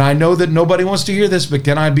 and I know that nobody wants to hear this, but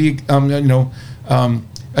can I be,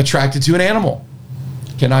 attracted to an animal?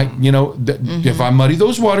 Can I, if I muddy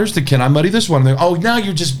those waters, then can I muddy this one? Oh, now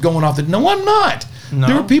you're just going off the. No, I'm not. No,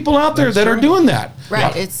 there are people out there that are doing that.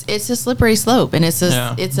 Right. Yeah. It's a slippery slope, and it's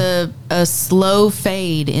a slow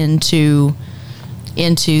fade into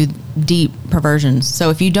deep perversions.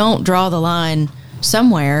 So if you don't draw the line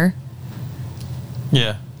somewhere,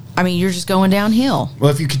 you're just going downhill.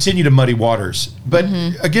 Well, if you continue to muddy waters, but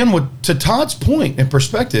again, to Todd's point and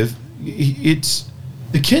perspective,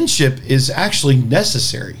 the kinship is actually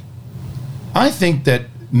necessary. I think that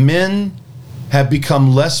men have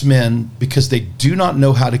become less men because they do not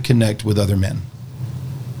know how to connect with other men.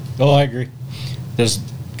 Oh, I agree.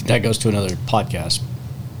 That goes to another podcast.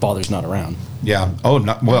 Father's not around. Yeah. Oh,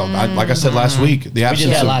 like I said last week, the absence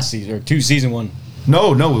we did that last season, or season one.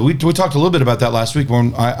 No, we talked a little bit about that last week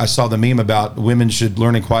when I saw the meme about women should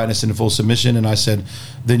learn in quietness and in full submission, and I said,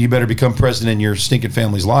 then you better become president in your stinking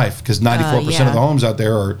family's life, because 94% of the homes out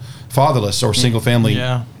there are fatherless or single parent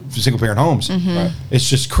homes. Right. It's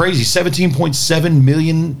just crazy. 17.7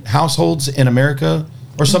 million households in America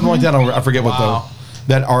or something like that. I forget what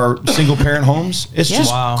that are single parent homes. It's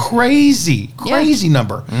just crazy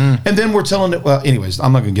number. And then we're telling it. Well, anyways,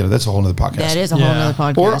 I'm not going to get it. That's a whole other podcast. That is a whole other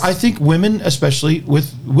podcast. Or I think women, especially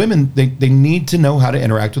with women, they need to know how to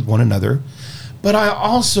interact with one another. But I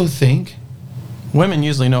also think women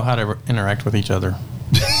usually know how to interact with each other.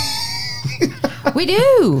 We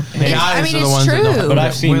do. I mean, it's true. But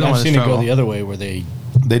I've seen it go the other way where they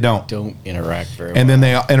don't interact very well. And then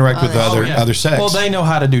they interact with other sex. Well, they know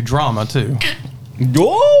how to do drama too.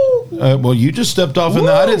 Well, you just stepped off in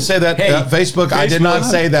that. I didn't say that. Hey, Facebook, I did not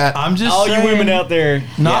say that. I'm just all saying, you women out there.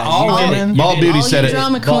 Not all women. Bald Beauty said it.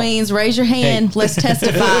 Drama queens, raise your hand. Let's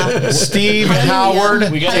testify. Steve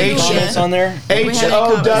Howard. We got any comments on there?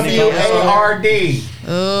 HOWARD.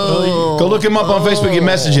 Oh. Go look him up on Facebook. You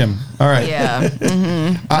message him. All right. Yeah.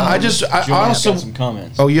 Mm-hmm. I also got some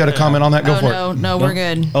comments. Oh, you had a comment on that? Go for it. No, we're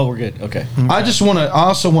good. Oh, we're good. Okay. I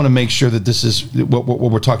also want to make sure that this is what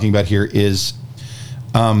we're talking about here is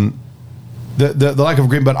the lack of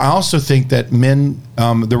agreement. But I also think that men,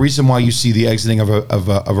 the reason why you see the exiting of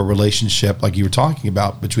a relationship, like you were talking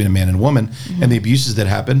about, between a man and a woman, and the abuses that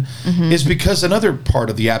happen, is because another part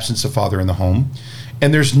of the absence of father in the home,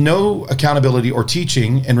 and there's no accountability or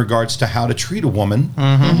teaching in regards to how to treat a woman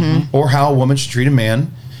or how a woman should treat a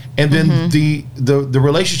man. And then the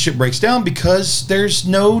relationship breaks down because there's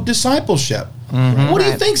no discipleship. What do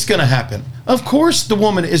you think's going to happen? Of course, the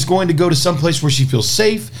woman is going to go to some place where she feels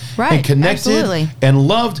safe and connected and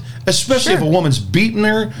loved, especially if a woman's beating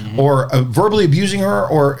her or verbally abusing her,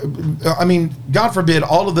 or, I mean, God forbid,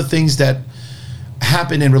 all of the things that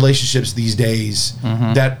happen in relationships these days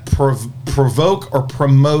that provoke or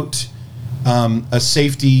promote a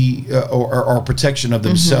safety or protection of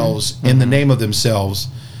themselves in the name of themselves.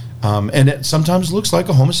 And it sometimes looks like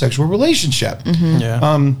a homosexual relationship.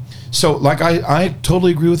 So, like, I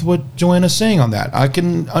totally agree with what Joanna's saying on that. I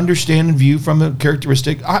can understand and view from a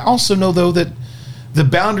characteristic. I also know, though, that the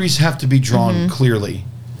boundaries have to be drawn clearly,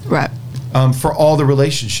 right? For all the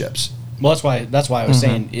relationships. Well, that's why I was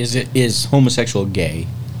saying, is homosexual gay,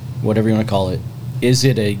 whatever you want to call it, is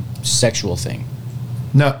it a sexual thing?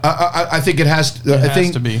 No, I think it has to. It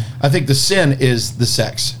has to be. I think the sin is the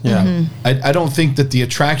sex. Yeah. I don't think that the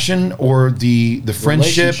attraction or the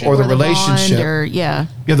friendship or the relationship.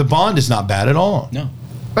 The bond is not bad at all. No.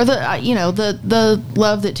 Or the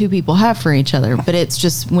love that two people have for each other, but it's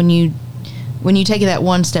just when you take it that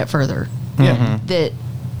one step further. That.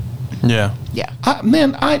 Yeah.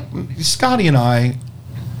 Scotty and I,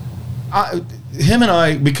 him and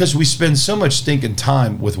I, because we spend so much stinking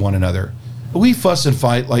time with one another. We fuss and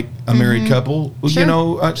fight like a married couple. Sure. You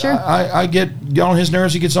know, I get on his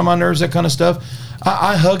nerves. He gets on my nerves. That kind of stuff.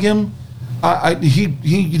 I hug him.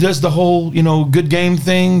 He does the whole good game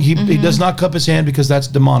thing. He does not cup his hand because that's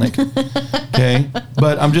demonic. Okay,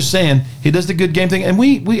 but I'm just saying he does the good game thing, and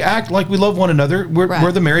we act like we love one another.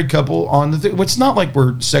 We're the married couple on the thing. It's not like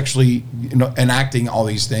we're sexually enacting all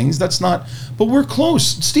these things. That's not. But we're close.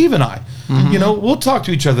 Steve and I. We'll talk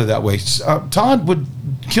to each other that way. Todd would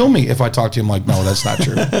kill me if I talked to him like, no, that's not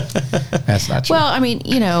true. That's not true. Well, I mean,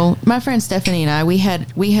 my friend Stephanie and I, we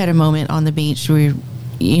had a moment on the beach where,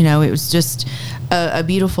 it was just a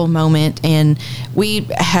beautiful moment, and we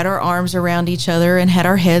had our arms around each other and had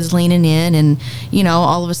our heads leaning in, and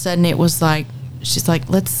all of a sudden it was like, she's like,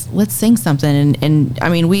 let's sing something, and I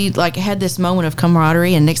mean, we like had this moment of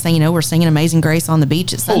camaraderie, and next thing you know, we're singing Amazing Grace on the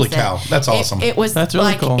beach at sunset. Holy cow, that's awesome. It was that's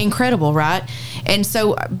really cool. Incredible, right? And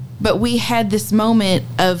so, but we had this moment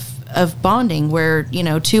of bonding where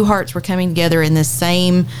two hearts were coming together in this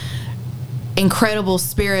same incredible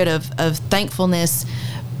spirit of thankfulness,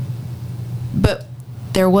 but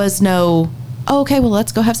there was no, okay, well,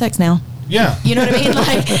 let's go have sex now. Yeah. You know what I mean?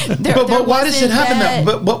 Like, but why does it happen that?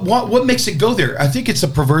 But what makes it go there? I think it's a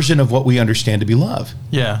perversion of what we understand to be love.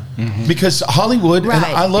 Yeah. Because Hollywood, and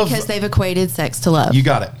I love... because they've equated sex to love. You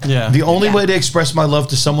got it. Yeah. The only way to express my love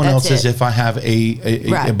to someone else is if I have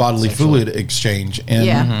a bodily fluid exchange.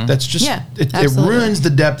 And that's just... It ruins the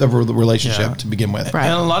depth of a relationship to begin with. Right.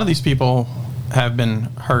 And a lot of these people have been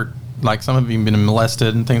hurt. Like, some have even been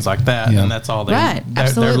molested and things like that. And that's all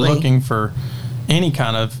they're looking for any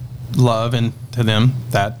kind of love, and to them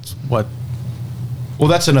that's what. Well,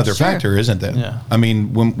 that's another factor, isn't it? Yeah. I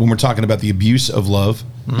mean, when we're talking about the abuse of love,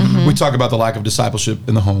 we talk about the lack of discipleship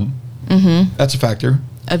in the home. That's a factor.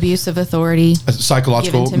 Abuse of authority.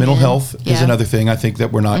 Psychological Given to mental men. health is Yeah. another thing I think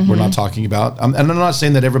that we're not talking about. And I'm not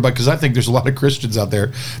saying that everybody, because I think there's a lot of Christians out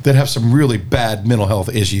there that have some really bad mental health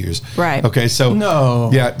issues. Right. Okay. So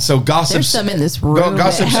No. Yeah. So gossip's. There's some in this room.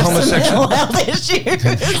 Gossip's that have some homosexual. mental health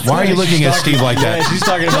issues. Why are you looking at Steve like Yeah, that? she's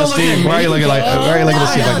talking about Steve. Why are you looking like? Why are you looking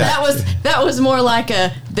at Steve like that? That was more like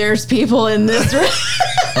a. There's people in this room.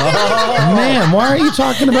 Man, why are you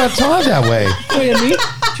talking about Todd that way? Point at me.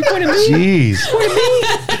 You point at me. Jeez.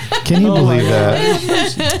 Can you believe that?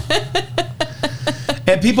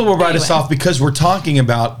 And people will write us off because we're talking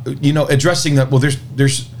about, addressing that. Well,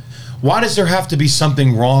 there's why does there have to be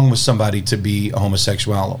something wrong with somebody to be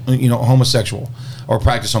homosexual or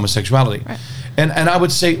practice homosexuality? Right. And I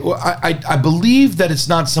would say, I believe that it's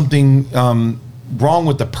not something wrong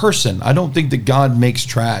with the person. I don't think that God makes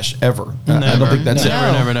trash ever. I don't think that's it.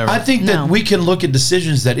 Never. I think that we can look at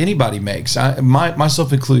decisions that anybody makes,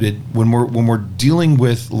 myself included, when we're dealing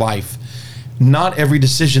with life. Not every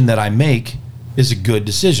decision that I make is a good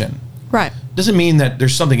decision. Right. Doesn't mean that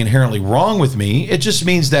there's something inherently wrong with me. It just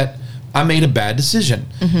means that I made a bad decision.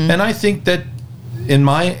 And I think that in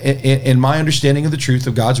my understanding of the truth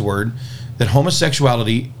of God's word, that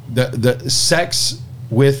homosexuality, the sex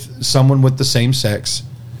with someone with the same sex,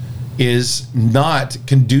 is not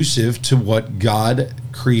conducive to what God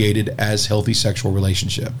created as healthy sexual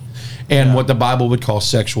relationship and what the Bible would call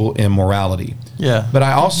sexual immorality. Yeah. But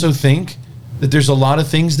I also think that there's a lot of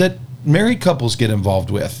things that married couples get involved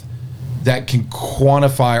with that can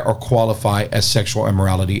quantify or qualify as sexual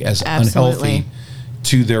immorality, as unhealthy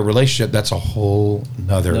to their relationship. That's a whole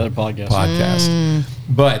nother podcast.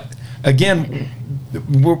 But again,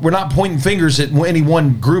 we're not pointing fingers at any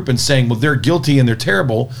one group and saying, well, they're guilty and they're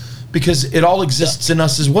terrible, because it all exists in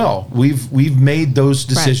us as well. We've made those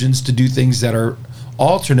decisions to do things that are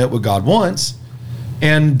alternate what God wants,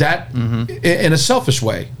 and that in a selfish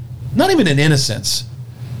way, not even in innocence.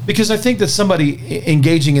 Because I think that somebody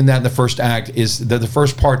engaging in that in the first act is that the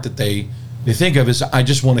first part that they think of is, I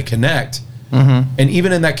just want to connect. And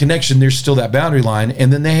even in that connection, there's still that boundary line,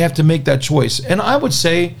 and then they have to make that choice. And I would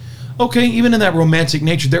say, okay, even in that romantic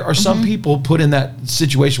nature, there are some people put in that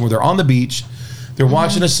situation where they're on the beach, they're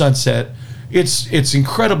watching a sunset. It's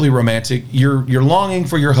incredibly romantic. You're longing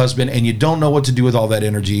for your husband, and you don't know what to do with all that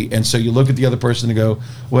energy. And so you look at the other person and go,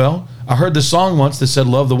 well, I heard the song once that said,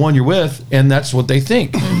 love the one you're with. And that's what they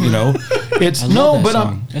think, It's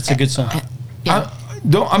That's a good song.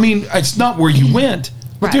 It's not where you went,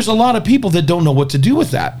 but there's a lot of people that don't know what to do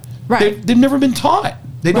with that. Right. They've never been taught.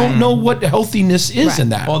 They don't know what healthiness is in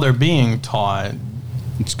that. Well, they're being taught.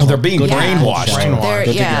 They're being brainwashed.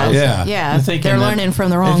 They're learning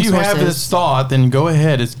from the wrong sources. If you have this thought, then go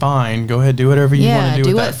ahead. It's fine. Go ahead. Do whatever you want to do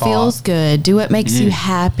with that thought. Do what feels good. Do what makes you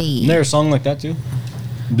happy. Isn't there a song like that too?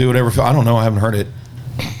 Do whatever. I don't know. I haven't heard it.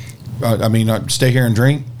 Stay here and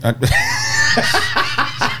drink.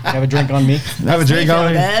 Have a drink on me. Have a drink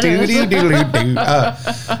on me.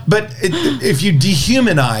 But if you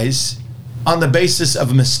dehumanize on the basis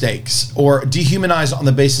of mistakes, or dehumanize on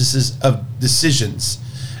the basis of decisions,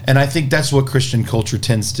 and I think that's what Christian culture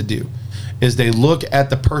tends to do, is they look at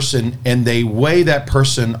the person and they weigh that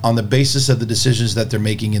person on the basis of the decisions that they're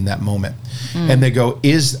making in that moment. And they go,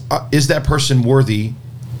 is that person worthy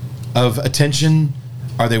of attention?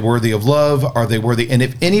 Are they worthy of love? Are they worthy? And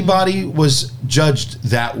if anybody was judged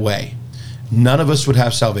that way, none of us would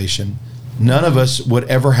have salvation. None of us would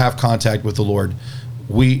ever have contact with the Lord.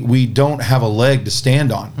 We don't have a leg to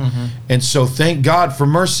stand on. And so thank God for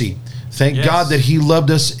mercy. Thank God that he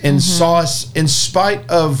loved us and saw us in spite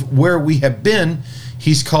of where we have been.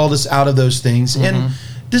 He's called us out of those things. And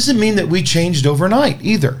doesn't mean that we changed overnight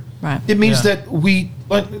either. Right. It means that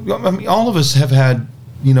all of us have had,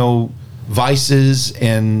 vices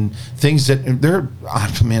and things that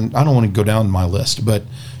I don't want to go down my list, but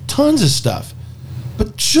tons of stuff.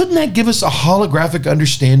 But shouldn't that give us a holographic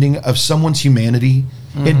understanding of someone's humanity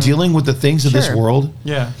in dealing with the things of this world?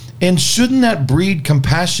 Yeah. And shouldn't that breed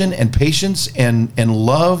compassion and patience and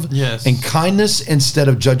love and kindness instead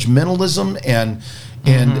of judgmentalism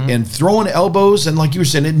and throwing elbows? And like you were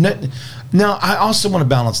saying, now I also want to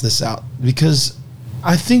balance this out, because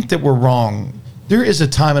I think that we're wrong. There is a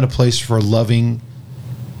time and a place for loving,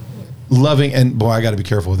 and boy, I got to be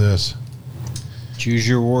careful with this. Choose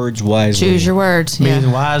your words wisely. Choose your words. Be as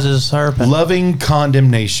wise as a serpent. Loving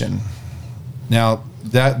condemnation. Now,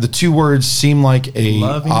 the two words seem like a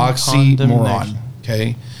oxymoron,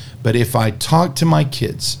 okay? But if I talk to my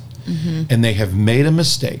kids and they have made a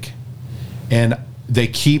mistake and they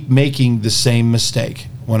keep making the same mistake,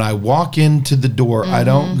 when I walk into the door, I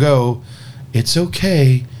don't go, it's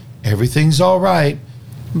okay, everything's all right.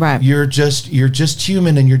 Right. You're just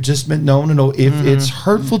human, and you're just meant. No. If it's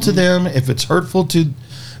hurtful to them, if it's hurtful to,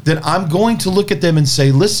 then I'm going to look at them and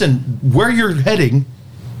say, listen, where you're heading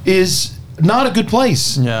is not a good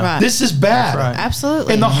place. Yeah. Right. This is bad. Right.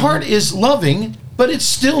 Absolutely. And the heart is loving, but it's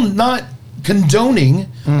still not condoning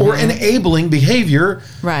or enabling behavior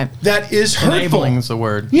Right. that is hurtful. Enabling is the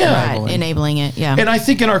word. Yeah. Right. Enabling it. Yeah. And I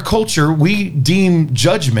think in our culture, we deem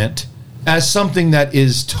judgment as something that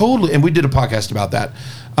is totally, and we did a podcast about that.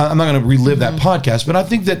 I'm not going to relive that podcast, but I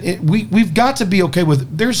think that we've got to be okay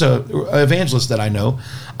with, there's a evangelist that I know.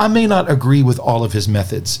 I may not agree with all of his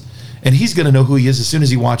methods, and he's going to know who he is as soon as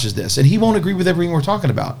he watches this, and he won't agree with everything we're talking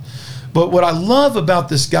about. But what I love about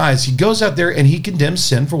this guy is he goes out there and he condemns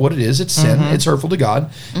sin for what it is. It's sin. It's hurtful to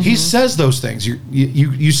God. He says those things.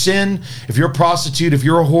 You sin. If you're a prostitute, if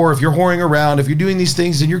you're a whore, if you're whoring around, if you're doing these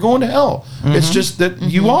things, then you're going to hell. It's just that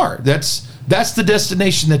you are. That's the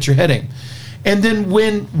destination that you're heading. And then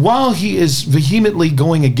while he is vehemently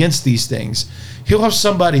going against these things, he'll have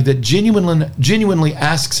somebody that genuinely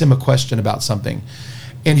asks him a question about something,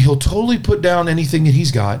 and he'll totally put down anything that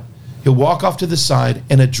he's got. He'll walk off to the side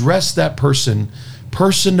and address that person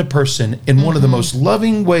to person in one of the most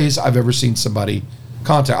loving ways I've ever seen somebody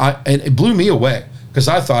contact. And it blew me away, because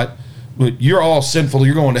I thought, well, you're all sinful,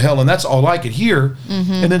 you're going to hell, and that's all I could hear.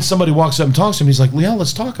 And then somebody walks up and talks to him. He's like, Leah,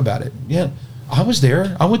 let's talk about it. Yeah, I was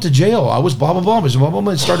there. I went to jail. I was blah, blah, blah, blah, blah,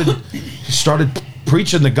 blah, and started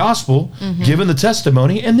preaching the gospel, giving the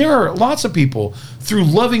testimony. And there are lots of people through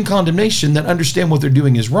loving condemnation that understand what they're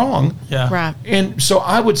doing is wrong. Yeah. Right. And so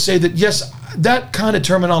I would say that, yes, that kind of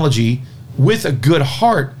terminology with a good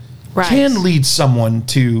heart can lead someone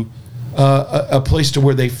to a place to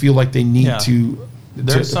where they feel like they need to.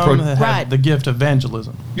 There's some that have the gift of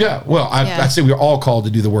evangelism. Yeah, well, I say we're all called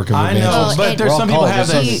to do the work of evangelism. I know, Well, but there's we're some all people called have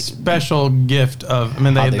to that do special gift of, I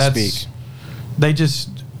mean, How they that's, speak. they just,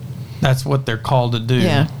 that's what they're called to do.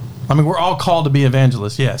 Yeah. I mean, we're all called to be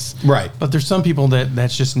evangelists, yes. Right. But there's some people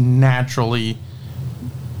that's just naturally.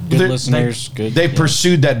 Good listeners. They've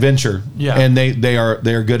pursued that venture, and they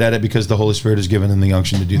are good at it because the Holy Spirit has given them the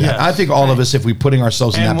unction to do that. Yes. I think all of us, if we're putting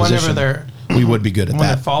ourselves in And that whenever position, we would be good at when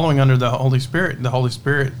they're that. following under the Holy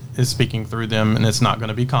Spirit is speaking through them, and it's not going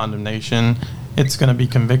to be condemnation. It's going to be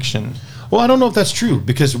conviction. Well, I don't know if that's true,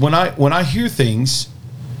 because when I hear things,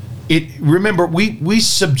 remember we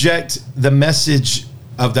subject the message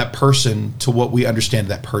of that person to what we understand of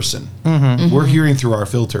that person. We're hearing through our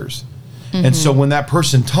filters. And so when that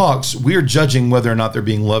person talks, we're judging whether or not they're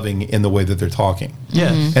being loving in the way that they're talking.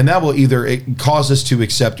 Yes. And that will either cause us to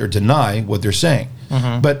accept or deny what they're saying.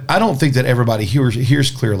 But I don't think that everybody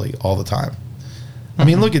hears clearly all the time. I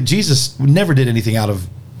mean, look at Jesus. Never did anything out of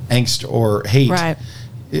angst or hate. Right.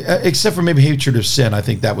 Except for maybe hatred of sin. I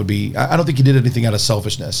think that would be, I don't think he did anything out of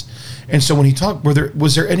selfishness. And so when he talked,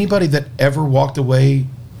 was there anybody that ever walked away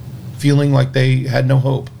feeling like they had no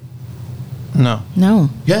hope? No. No.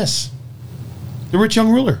 Yes. The rich young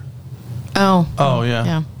ruler. Oh. Oh, yeah.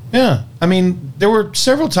 Yeah. Yeah. I mean, there were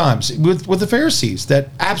several times with the Pharisees that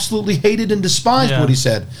absolutely hated and despised what he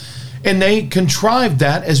said. And they contrived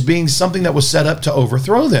that as being something that was set up to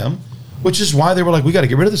overthrow them, which is why they were like, we got to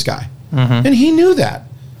get rid of this guy. And he knew that.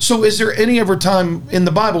 So is there any ever time in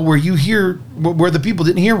the Bible where you hear, where the people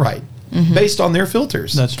didn't hear right based on their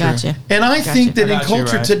filters? That's true. Gotcha. And I think that in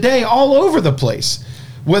culture today, all over the place,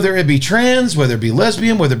 whether it be trans, whether it be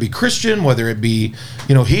lesbian, whether it be Christian, whether it be,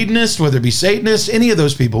 hedonist, whether it be Satanist, any of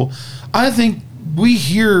those people, I think we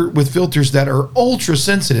hear with filters that are ultra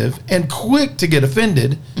sensitive and quick to get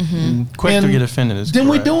offended. Quick to get offended is then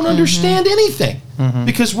correct. we don't understand anything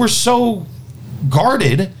because we're so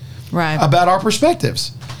guarded about our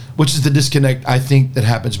perspectives, which is the disconnect, I think, that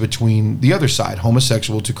happens between the other side,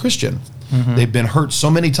 homosexual to Christian. They've been hurt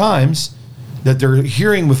so many times that they're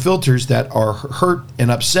hearing with filters that are hurt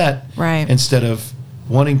and upset instead of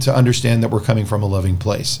wanting to understand that we're coming from a loving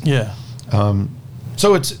place. Yeah.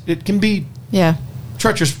 So it can be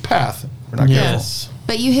treacherous path. We're not careful.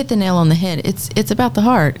 But you hit the nail on the head. It's about the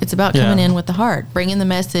heart. It's about coming in with the heart, bringing the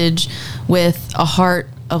message with a heart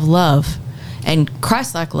of love and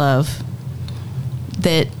Christ-like love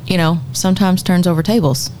that, sometimes turns over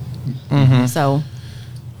tables. So.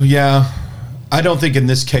 Yeah. I don't think in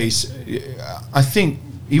this case, I think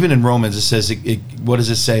even in Romans it says, what does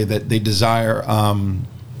it say? That they desire,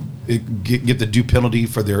 get the due penalty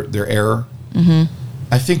for their error.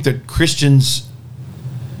 I think that Christians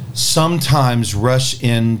sometimes rush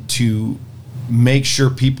in to make sure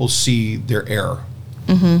people see their error.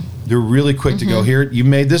 They're really quick to go, here, you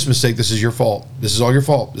made this mistake, this is your fault. This is all your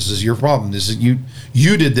fault. This is your problem. This is you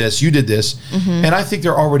did this, you did this. And I think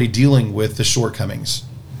they're already dealing with the shortcomings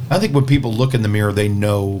I think when people look in the mirror, they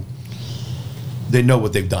know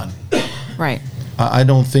what they've done. Right. I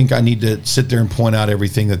don't think I need to sit there and point out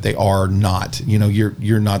everything that they are not. You know,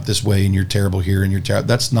 you're not this way, and you're terrible here, and you're terrible.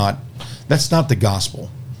 That's not the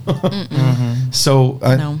gospel. So,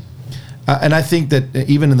 No. And I think that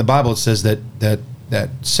even in the Bible it says that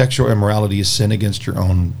sexual immorality is sin against your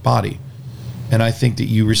own body, and I think that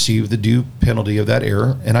you receive the due penalty of that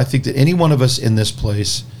error. And I think that any one of us in this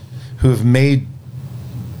place who have made,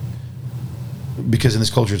 because in this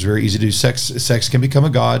culture it's very easy to do, sex can become a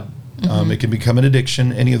god. It can become an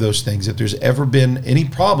addiction, any of those things. If there's ever been any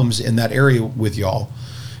problems in that area with y'all,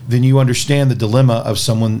 then you understand the dilemma of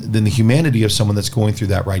someone, then the humanity of someone that's going through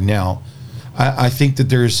that right now. I think that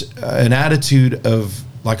there's an attitude of,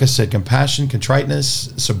 like I said, compassion,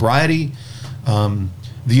 contriteness, sobriety,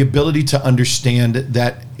 the ability to understand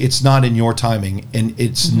that it's not in your timing and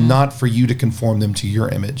it's not for you to conform them to your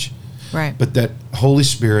image. Right. But that Holy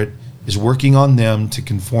Spirit is working on them to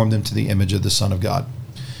conform them to the image of the Son of God.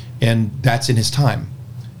 And that's in his time.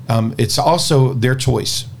 It's also their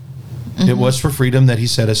choice. It was for freedom that he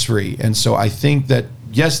set us free. And so I think that,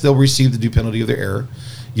 yes, they'll receive the due penalty of their error.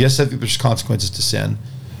 Yes, I think there's consequences to sin.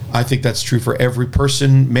 I think that's true for every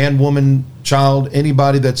person, man, woman, child,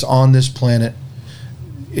 anybody that's on this planet.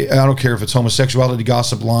 I don't care if it's homosexuality,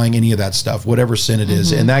 gossip, lying, any of that stuff, whatever sin it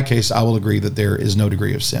is. In that case, I will agree that there is no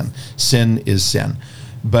degree of sin. Sin is sin.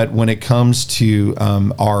 But when it comes to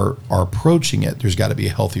our approaching it, there's got to be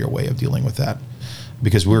a healthier way of dealing with that,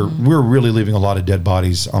 because we're really leaving a lot of dead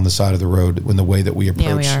bodies on the side of the road in the way that we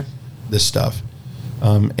approach this stuff,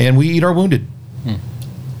 and we eat our wounded.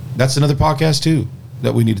 That's another podcast too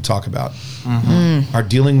that we need to talk about. Our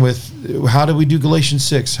dealing with, how do we do Galatians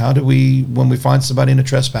 6? How do we, when we find somebody in a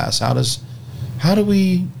trespass, how do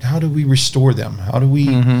we restore them? How do we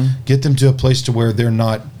get them to a place to where they're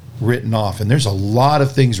not written off? And there's a lot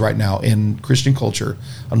of things right now in Christian culture.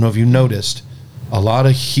 I don't know if you noticed, a lot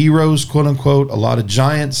of heroes, quote unquote, a lot of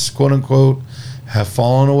giants, quote unquote, have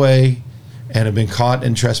fallen away and have been caught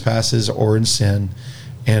in trespasses or in sin.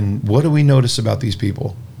 And what do we notice about these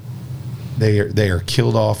people? They are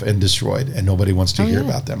killed off and destroyed, and nobody wants to hear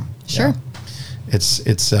about them. Sure. Yeah.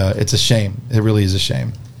 It's a shame. It really is a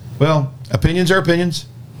shame. Well, opinions are opinions.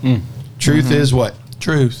 Truth is what?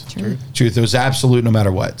 Truth is absolute no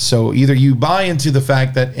matter what. So either you buy into the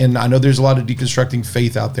fact that, and I know there's a lot of deconstructing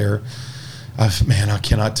faith out there. Man, I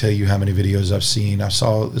cannot tell you how many videos I've seen. I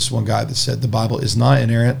saw this one guy that said the Bible is not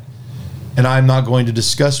inerrant, and I'm not going to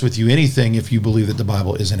discuss with you anything if you believe that the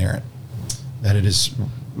Bible is inerrant. That it is,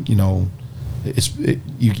 you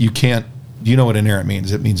can't, you know what inerrant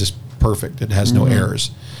means. It means it's perfect. It has no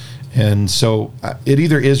errors. And so it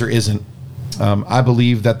either is or isn't. I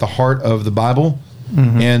believe that the heart of the Bible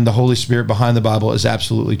and the Holy Spirit behind the Bible is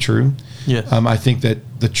absolutely true. Yes. I think that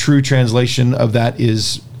the true translation of that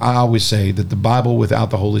is, I always say that the Bible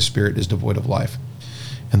without the Holy Spirit is devoid of life.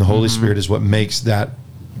 And the Holy Spirit is what makes that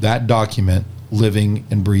document living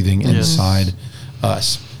and breathing inside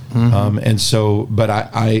us. And so, but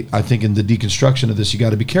I think in the deconstruction of this, you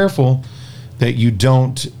got to be careful that you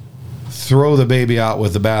don't throw the baby out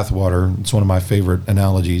with the bathwater. It's one of my favorite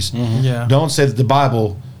analogies. Don't say that the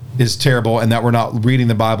Bible is terrible and that we're not reading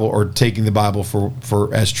the Bible or taking the Bible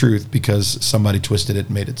for as truth because somebody twisted it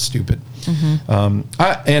and made it stupid. I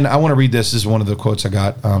want to read this. This is one of the quotes I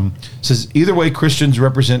got. It says, either way, Christians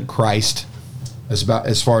represent Christ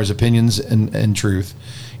as far as opinions and truth.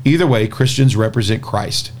 Either way, Christians represent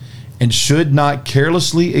Christ and should not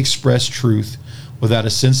carelessly express truth without a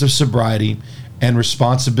sense of sobriety and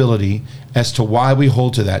responsibility as to why we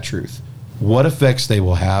hold to that truth, what effects they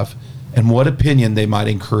will have, and what opinion they might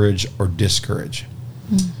encourage or discourage.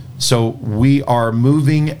 So we are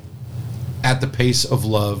moving at the pace of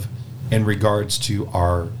love in regards to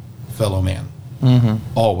our fellow man,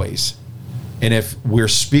 always. And if we're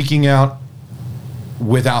speaking out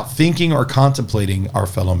without thinking or contemplating our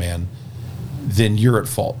fellow man, then you're at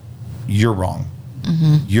fault. You're wrong.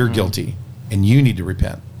 You're guilty, and you need to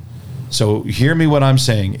repent. So hear me what I'm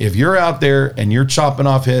saying. If you're out there and you're chopping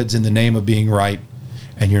off heads in the name of being right,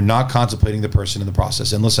 and you're not contemplating the person in the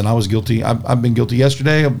process, and listen, I was guilty. I've been guilty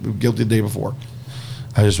yesterday. I'm guilty the day before.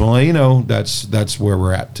 I just want to let you know that's where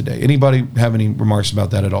we're at today. Anybody have any remarks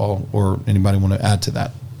about that at all, or anybody want to add to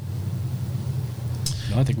that?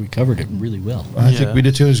 No, I think we covered it really well. I think we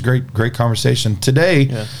did too. It was a great conversation.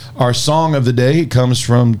 Today, our song of the day comes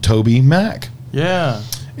from Toby Mac. Yeah.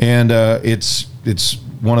 And it's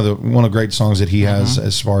one of the great songs that he has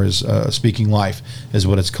as far as Speaking Life is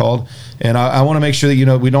what it's called. And I want to make sure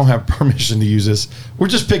that we don't have permission to use this. We're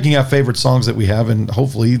just picking our favorite songs that we have, and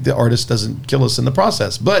hopefully the artist doesn't kill us in the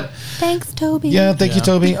process. But thanks, Toby. Yeah, thank you,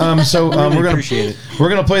 Toby. So we're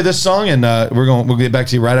gonna play this song, and we'll get back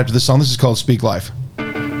to you right after this song. This is called Speak Life.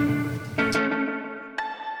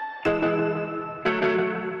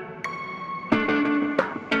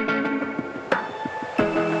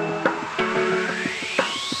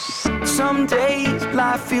 Some days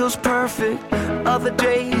life feels perfect, other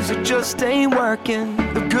days it just ain't working.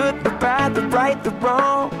 The good, the bad, the right, the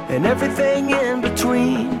wrong, and everything in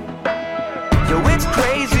between. Yo, it's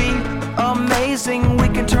crazy, amazing. We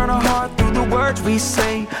can turn our heart through the words we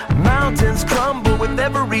say. Mountains crumble with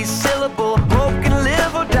every syllable. Hope can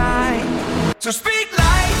live or die. So speak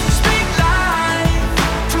life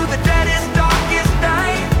to the deadest, darkest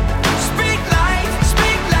night. Speak life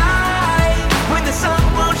when the sun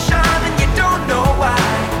won't shine and you don't know why.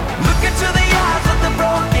 Look into the eyes of the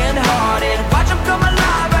broken hearted. Watch them come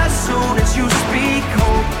alive as soon as you speak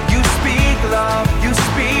hope. You speak love, you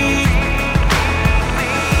speak.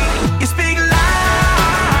 You speak life.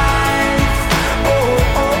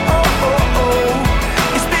 Oh, oh, oh, oh, oh.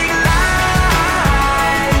 You speak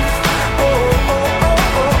life. Oh, oh,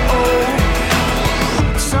 oh, oh,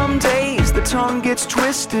 oh. Some days the tongue gets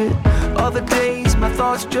twisted. Other days my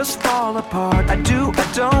thoughts just fall apart. I do,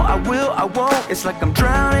 I don't, I will, I won't. It's like I'm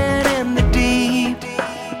drowning in the deep.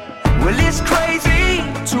 Well, it's crazy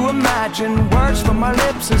to imagine words from my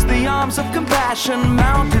lips as the arms of compassion.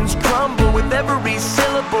 Mountains crumble with every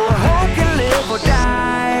syllable. Hope can live or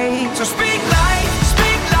die. So speak life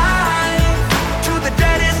to the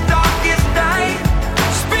deadest, darkest night.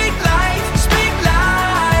 Speak life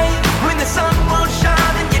when the sun won't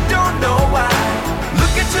shine and you don't know why.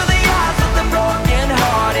 Look into the eyes of the broken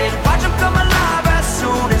hearted. Watch them come alive as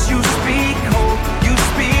soon as you speak hope. You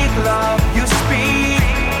speak love, you speak.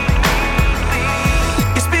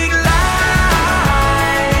 You speak life.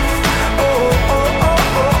 Oh, oh,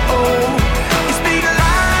 oh, oh, oh. You speak life.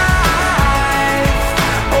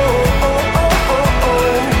 Oh, oh, oh, oh,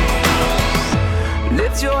 oh.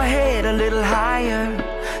 Lift your head a little higher.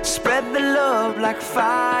 Spread the love like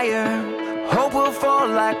fire. Hope will fall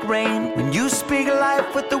like rain when you speak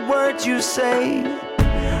life with the words you say.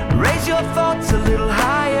 Raise your thoughts a little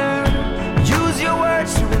higher. Use your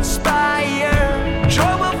words to inspire.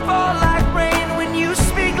 Joy will fall like rain when you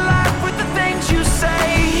speak life with the things you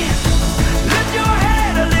say. Lift your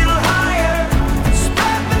head a little higher.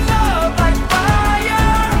 Spread the love like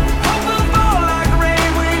fire. Hope will fall like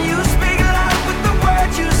rain when you speak life with the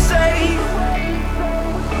words you say.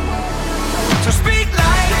 So speak life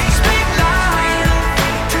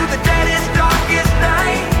to the deadest, darkest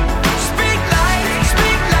night. Speak life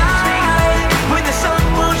when the sun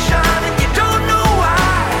won't shine and you don't know why.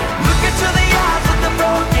 Look into the eyes of the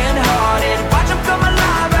broken hearted. Watch them come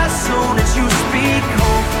alive as soon as you speak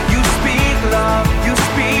hope. You speak love, you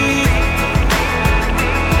speak.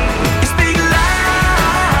 You speak life.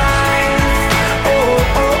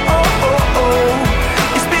 Oh, oh, oh, oh, oh.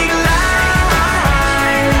 You speak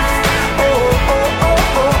life. Oh, oh,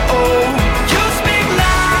 oh, oh, oh. You speak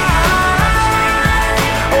life.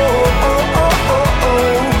 Oh, oh, oh, oh,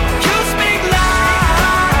 oh. You speak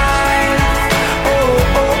life.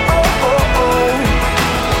 Oh, oh, oh, oh,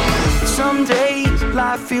 oh. Some days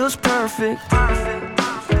life feels perfect.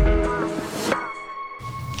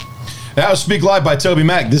 That was Speak Live by Toby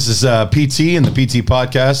Mac. This is PT and the PT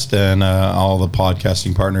podcast and all the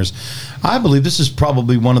podcasting partners. I believe this is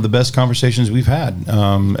probably one of the best conversations we've had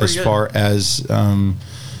as far as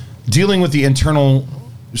dealing with the internal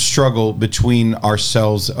struggle between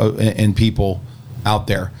ourselves and people out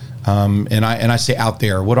there. And I say out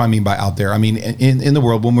there. What do I mean by out there? I mean in the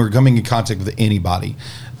world when we're coming in contact with anybody.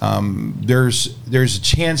 There's a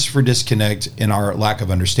chance for disconnect in our lack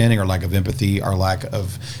of understanding, our lack of empathy, our lack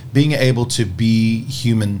of being able to be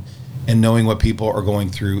human and knowing what people are going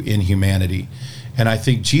through in humanity. And I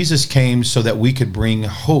think Jesus came so that we could bring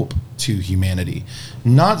hope to humanity,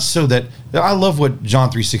 not so that I love what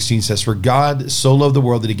John 3:16 says, for God so loved the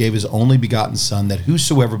world that he gave his only begotten son, that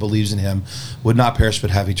whosoever believes in him would not perish but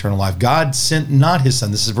have eternal life. God sent not his son.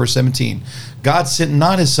 This is verse 17. God sent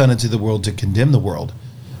not his son into the world to condemn the world,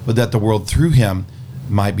 but that the world through him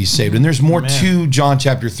might be saved. And there's more to John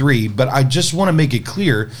chapter 3, but I just want to make it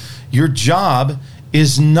clear, your job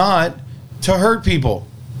is not to hurt people.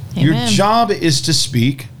 Amen. Your job is to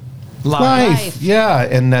speak life. Yeah,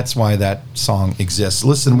 and that's why that song exists.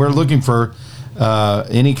 Listen, we're looking for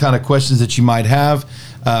any kind of questions that you might have.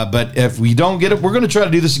 But if we don't get it, we're going to try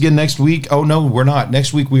to do this again next week. Oh, no, we're not.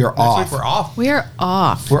 Next week we are off. Next week we're off. We're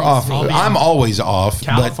off. We're off. I'll be I'm in always off.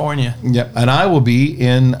 California. Yep. And I will be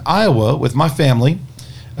in Iowa with my family.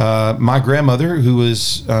 My grandmother, who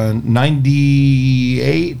is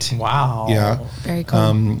 98. Wow. Yeah. Very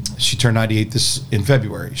cool. She turned 98 in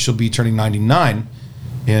February. She'll be turning 99.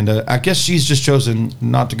 And I guess she's just chosen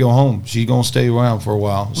not to go home. She's going to stay around for a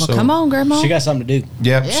while. Well, come on, Grandma. She got something to do.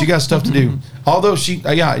 Yeah, she got stuff to do. Although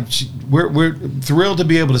we're thrilled to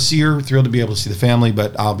be able to see her, thrilled to be able to see the family,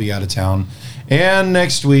 but I'll be out of town. And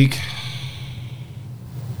next week,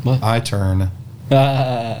 What? I turn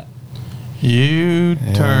You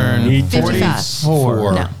turn 55.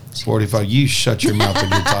 44. No. 45. You shut your mouth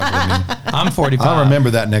when you're talking to me. I'm 45. I'll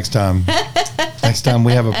remember that next time. Next time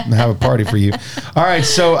we have a party for you. All right,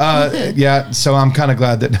 so so I'm kind of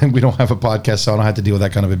glad that we don't have a podcast, so I don't have to deal with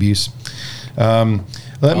that kind of abuse. We'll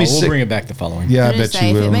bring it back the following. Yeah, I I'm gonna bet say,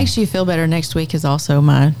 you if will. it makes you feel better, next week is also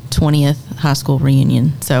my 20th high school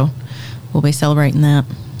reunion. So we'll be celebrating that.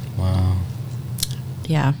 Wow.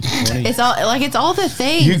 Yeah. It's all the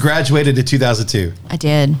things. You graduated in 2002, I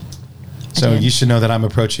did. so did. you should know that I'm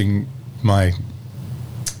approaching my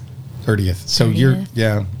 30th. So you're 30th.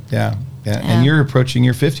 yeah, Yeah. and you're approaching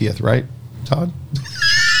your 50th, right, Todd?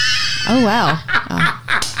 Oh, wow.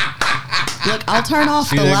 Look, I'll turn off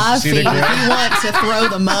the live feed if you want to throw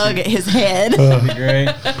the mug at his head. Great.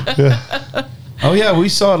 Oh yeah, we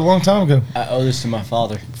saw it a long time ago. I owe this to my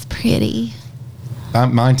father. It's pretty.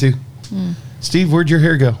 Mine too. Steve, where'd your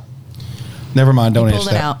hair go? Never mind. Don't Pulled answer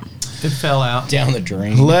it that. out. It fell out. Down the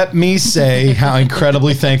drain. Let me say how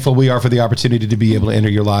incredibly thankful we are for the opportunity to be able to enter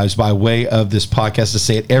your lives by way of this podcast. To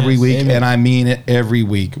say it every Yes, week, amen. and I mean it every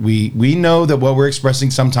week. We know that what we're expressing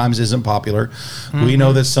sometimes isn't popular. We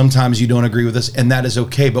know that sometimes you don't agree with us, and that is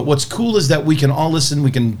okay. But what's cool is that we can all listen, we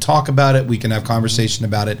can talk about it, we can have conversation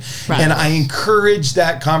about it. Right. And I encourage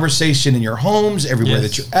that conversation in your homes, everywhere Yes.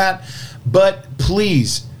 that you're at. But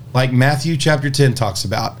please, like Matthew chapter 10 talks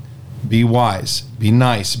about, be wise, be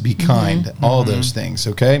nice, be kind, all those things,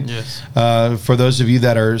 okay? Yes. For those of you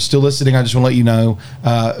that are still listening, I just want to let you know,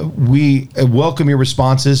 we welcome your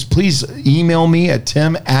responses. Please email me at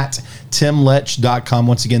tim@timletch.com.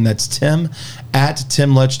 Once again, that's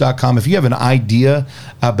tim@timletch.com. If you have an idea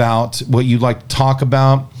about what you'd like to talk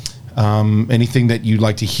about, anything that you'd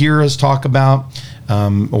like to hear us talk about,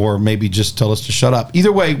 or maybe just tell us to shut up.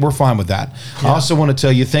 Either way, we're fine with that. I also want to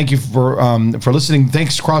tell you, thank you for listening.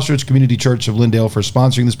 Thanks, Crossroads Community Church of Lindale, for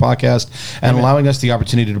sponsoring this podcast and allowing us the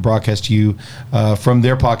opportunity to broadcast to you from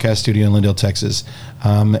their podcast studio in Lindale, Texas.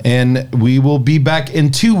 And we will be back in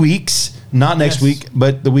 2 weeks, not next week,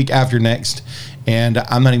 but the week after next. And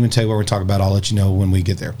I'm not even going to tell you what we're talking about. I'll let you know when we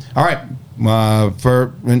get there. All right.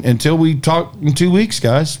 Until we talk in 2 weeks,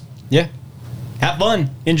 guys. Yeah. Have fun.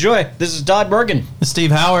 Enjoy. This is Todd Bergen. Steve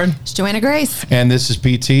Howard. It's Joanna Grace. And this is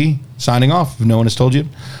PT signing off. If no one has told you,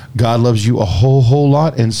 God loves you a whole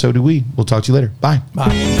lot, and so do we. We'll talk to you later. Bye. Bye.